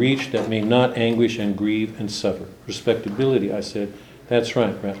and reach that may not anguish and grieve and suffer. Respectability, I said. That's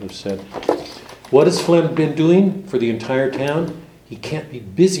right, Ratliff said. What has Flem been doing for the entire town? He can't be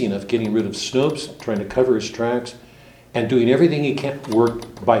busy enough getting rid of Snopes, trying to cover his tracks, and doing everything he can,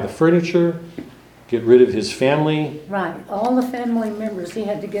 work, buy the furniture, get rid of his family. Right, all the family members, he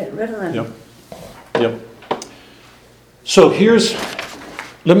had to get rid of them. Yep. So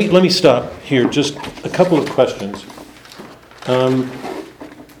let me stop here, just a couple of questions. I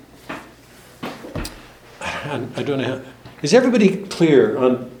don't know how. Is everybody clear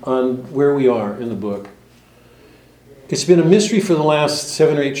on where we are in the book? It's been a mystery for the last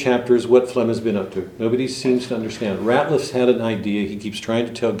 7 or 8 chapters what Flem has been up to. Nobody seems to understand. Ratliff's had an idea. He keeps trying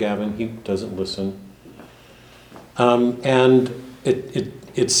to tell Gavin. He doesn't listen. And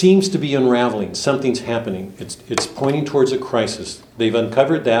it seems to be unraveling. Something's happening. It's pointing towards a crisis. They've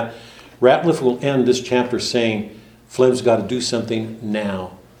uncovered that. Ratliff will end this chapter saying, Flem's got to do something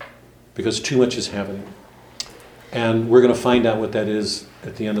now because too much is happening. And we're going to find out what that is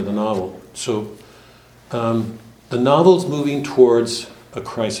at the end of the novel. So the novel's moving towards a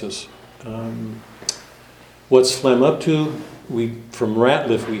crisis. What's Flem up to? From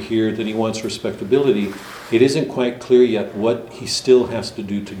Ratliff we hear that he wants respectability. It isn't quite clear yet what he still has to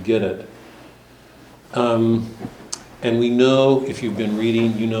do to get it. And we know, if you've been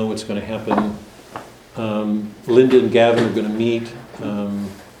reading, you know what's going to happen. Linda and Gavin are going to meet.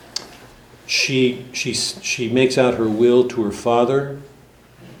 She makes out her will to her father,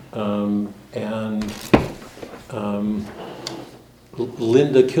 and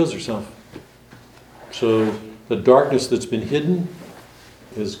Linda kills herself. So the darkness that's been hidden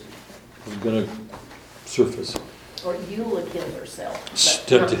is going to surface. Or Eula killed herself,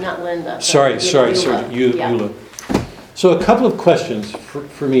 St- but not Linda. Sorry, Yeah. Eula. So a couple of questions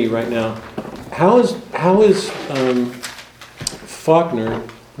for me right now. How is Faulkner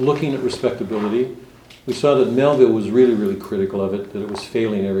looking at respectability? We saw that Melville was really, really critical of it, that it was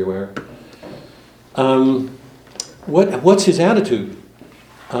failing everywhere. What's his attitude?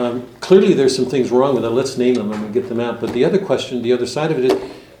 Clearly there's some things wrong with it. Let's name them and get them out. But the other question, the other side of it is,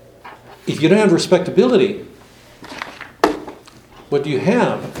 if you don't have respectability, what do you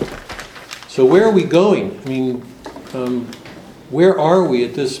have? So where are we going? I mean, where are we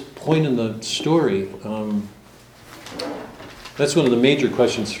at this point in the story? That's one of the major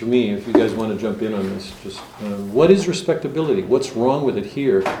questions for me, if you guys want to jump in on this. Just what is respectability? What's wrong with it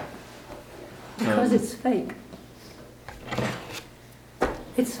here? Because it's fake.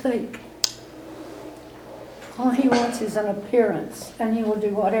 It's fake. All he wants is an appearance, and he will do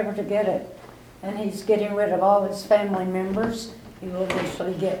whatever to get it. And he's getting rid of all his family members. He will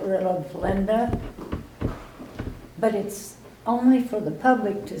eventually get rid of Linda. But it's only for the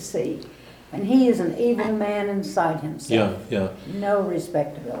public to see. And he is an evil man inside himself. Yeah. No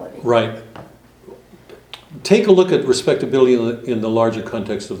respectability. Right. Take a look at respectability in the larger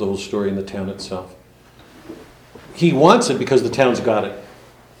context of the whole story in the town itself. He wants it because the town's got it.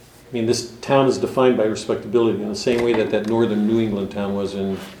 I mean, this town is defined by respectability in the same way that northern New England town was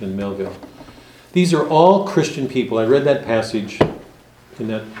in Melville. These are all Christian people. I read that passage in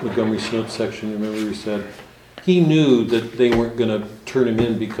that Montgomery Snopes section, remember we said. He knew that they weren't going to turn him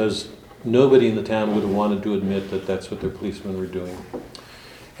in because nobody in the town would have wanted to admit that that's what their policemen were doing.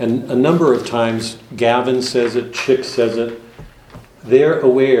 And a number of times, Gavin says it, Chick says it, they're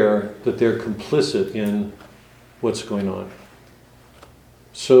aware that they're complicit in what's going on.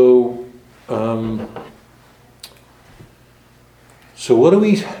 So,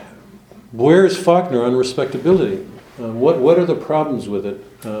 where is Faulkner on respectability? What are the problems with it?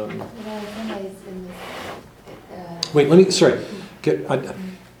 Wait, let me, sorry.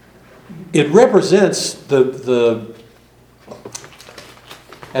 It represents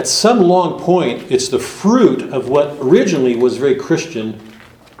at some long point, it's the fruit of what originally was very Christian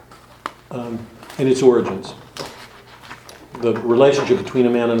in its origins. The relationship between a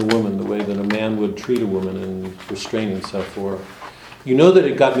man and a woman, the way that a man would treat a woman and restrain himself for her. You know that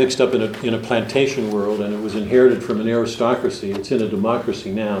it got mixed up in a plantation world, and it was inherited from an aristocracy. It's in a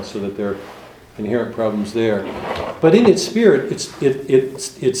democracy now, so that there are inherent problems there. But in its spirit,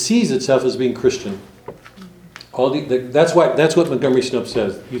 it sees itself as being Christian. That's what Montgomery Snopes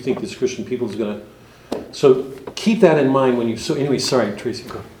says. You think this Christian people is going to... So keep that in mind when you... So anyway, sorry, Tracy,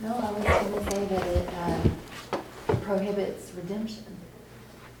 go. No, I was going to say that it prohibits redemption.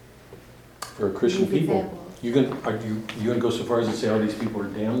 For Christian These people. examples. You going to go so far as to say all these people are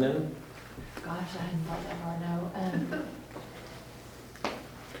damned then? Gosh, I hadn't thought that far, no.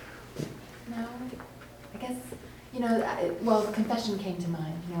 No, I guess, well, confession came to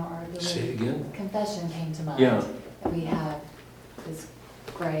mind, our ability. Say it again? Confession came to mind. Yeah. That we have this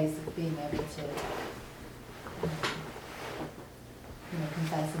grace of being able to,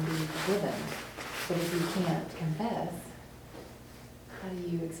 confess and be forgiven. But if you can't confess, how do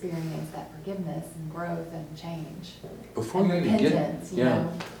you experience that forgiveness and growth and change? Before and you even get... repentance,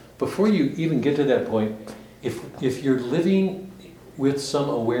 Before you even get to that point, if you're living with some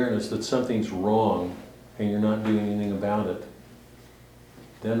awareness that something's wrong and you're not doing anything about it,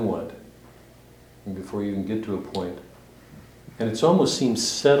 then what? And before you even get to a point. and it almost seems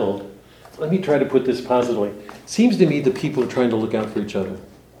settled. Let me try to put this positively. Seems to me the people are trying to look out for each other.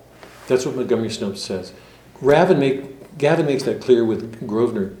 That's what Montgomery Snopes says. Gavin makes that clear with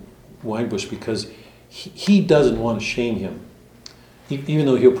Grosvenor Winebush because he doesn't want to shame him. Even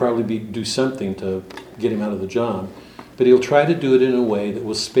though he'll probably do something to get him out of the job, but he'll try to do it in a way that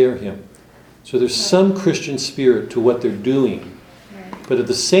will spare him. So there's some Christian spirit to what they're doing, but at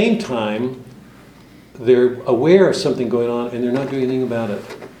the same time, they're aware of something going on and they're not doing anything about it.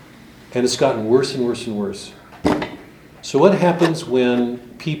 And it's gotten worse and worse and worse. So what happens when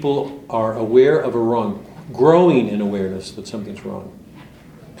people are aware of a wrong, growing in awareness that something's wrong,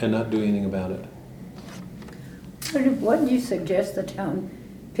 and not doing anything about it? What do you suggest the town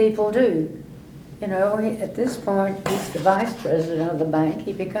people do? You know, at this point, he's the vice president of the bank.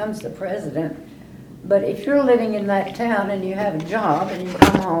 He becomes the president. But if you're living in that town and you have a job and you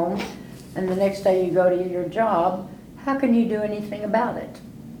come home and the next day you go to your job, how can you do anything about it?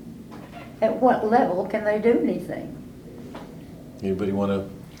 At what level can they do anything? Anybody want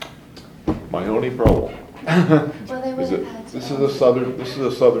to? My only problem Well, they would is have that had to. this is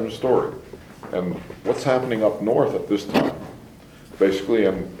a southern story. And what's happening up north at this time, basically,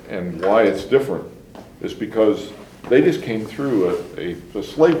 and why it's different, is because they just came through a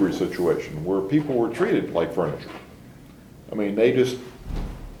slavery situation where people were treated like furniture. I mean, they just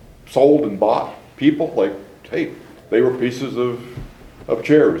sold and bought people like, hey, they were pieces of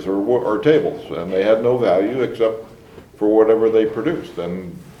chairs or tables, and they had no value except for whatever they produced.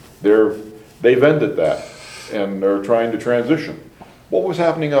 And they've ended that, and they're trying to transition. What was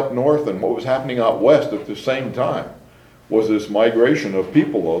happening up north and what was happening out west at the same time was this migration of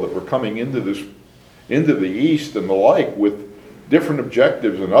people, though, that were coming into the east and the like with different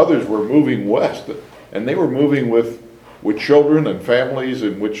objectives, and others were moving west, and they were moving with children and families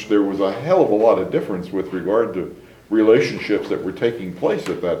in which there was a hell of a lot of difference with regard to relationships that were taking place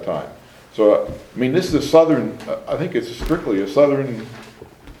at that time. So, I mean, this is a southern, I think it's strictly a southern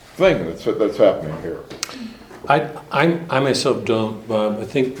thing that's happening here. I myself don't, Bob. I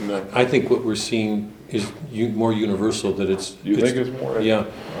think what we're seeing is more universal. That it's. You think it's more? Yeah,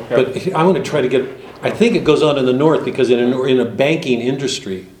 Okay. but I want to try to get. I think it goes on in the north because in a banking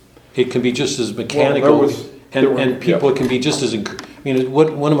industry, it can be just as mechanical, and people yeah. can be just as. I mean,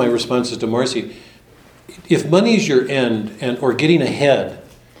 one of my responses to Marcy, if money is your end or getting ahead,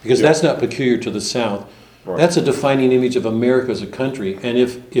 because Yeah. that's not peculiar to the South. Right. That's a defining image of America as a country. And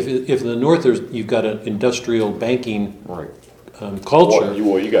if in the North you've got an industrial banking Right. culture,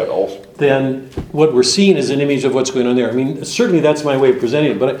 Well, you got also. then what we're seeing is an image of what's going on there. I mean, certainly that's my way of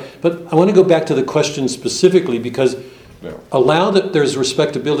presenting it. But I want to go back to the question specifically because Yeah. allow that there's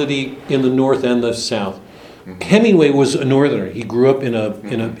respectability in the North and the South. Mm-hmm. Hemingway was a Northerner. He grew up in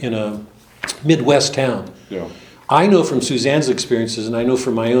a Midwest town. Yeah. I know from Suzanne's experiences, and I know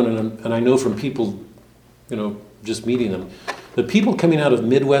from my own, and I know from people, just meeting them, the people coming out of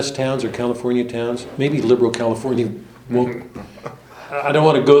Midwest towns or California towns, maybe liberal California won't, I don't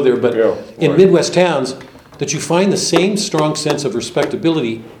want to go there, but Yeah, in right. Midwest towns, that you find the same strong sense of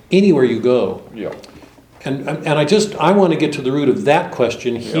respectability anywhere you go. Yeah. And I want to get to the root of that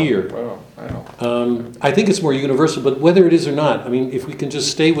question here. Yeah. Well, I know. I think it's more universal, but whether it is or not, I mean, if we can just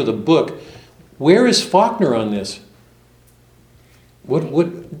stay with a book, where is Faulkner on this?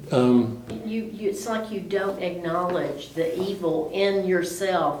 It's like you don't acknowledge the evil in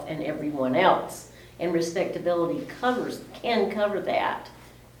yourself and everyone else, and respectability can cover that.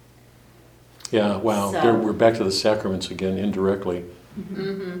 Yeah, wow. So- We're back to the sacraments again, indirectly.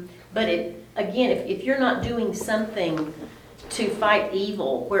 Mm-hmm. But if you're not doing something to fight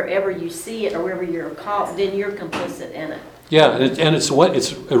evil wherever you see it or wherever you're caught, then you're complicit in it. Yeah, and it's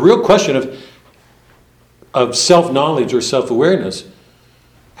a real question of self-knowledge or self-awareness.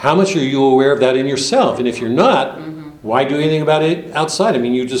 How much are you aware of that in yourself? And if you're not, why do anything about it outside? I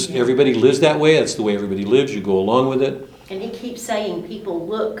mean, everybody lives that way. That's the way everybody lives. You go along with it. And he keeps saying people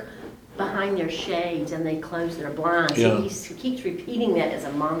look behind their shades and they close their blinds. Yeah. He keeps repeating that as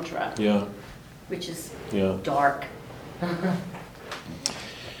a mantra, Yeah, which is yeah. dark.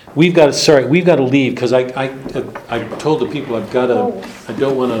 We've got to leave because I told the people I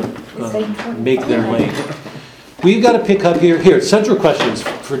don't want to make them late. We've got to pick up here, central questions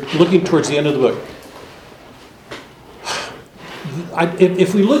for looking towards the end of the book.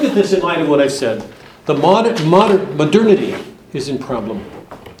 If we look at this in light of what I said, the modernity is in problem.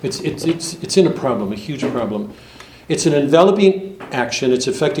 It's in a problem, a huge problem. It's an enveloping action. It's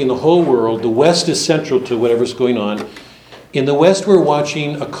affecting the whole world. The West is central to whatever's going on. In the West, we're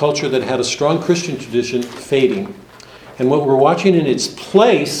watching a culture that had a strong Christian tradition fading. And what we're watching in its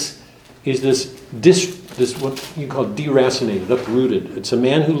place is this this what you call deracinated, uprooted. It's a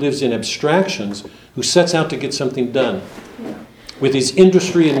man who lives in abstractions, who sets out to get something done with his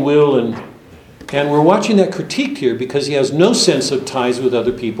industry and will, and we're watching that critiqued here because he has no sense of ties with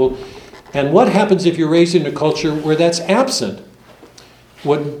other people. And what happens if you're raised in a culture where that's absent?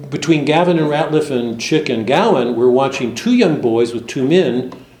 What between Gavin and Ratliff and Chick and Gowan, we're watching two young boys with two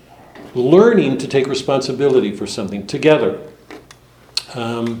men learning to take responsibility for something together.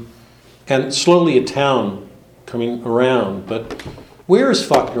 And slowly a town coming around. But where is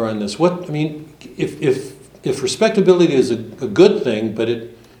Faulkner on this? If respectability is a good thing, but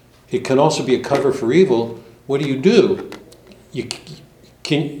it can also be a cover for evil, what do?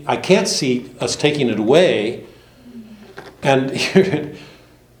 I can't see us taking it away. And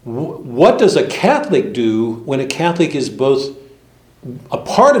what does a Catholic do when a Catholic is both a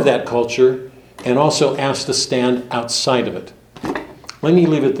part of that culture and also asked to stand outside of it? Let me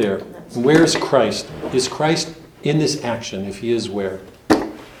leave it there. Where's Christ? Is Christ in this action? If he is, where?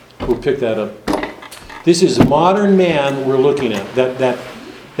 We'll pick that up. This is modern man we're looking at.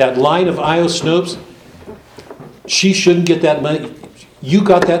 That line of Io Snopes, she shouldn't get that money. You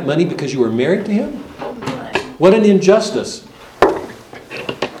got that money because you were married to him? What an injustice.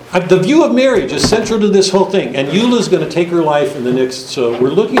 The view of marriage is central to this whole thing. And Eula's going to take her life in the next... So we're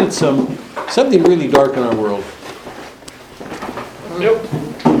looking at something really dark in our world. Yep.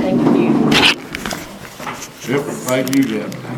 Thank you. Yep, thank you, Jim.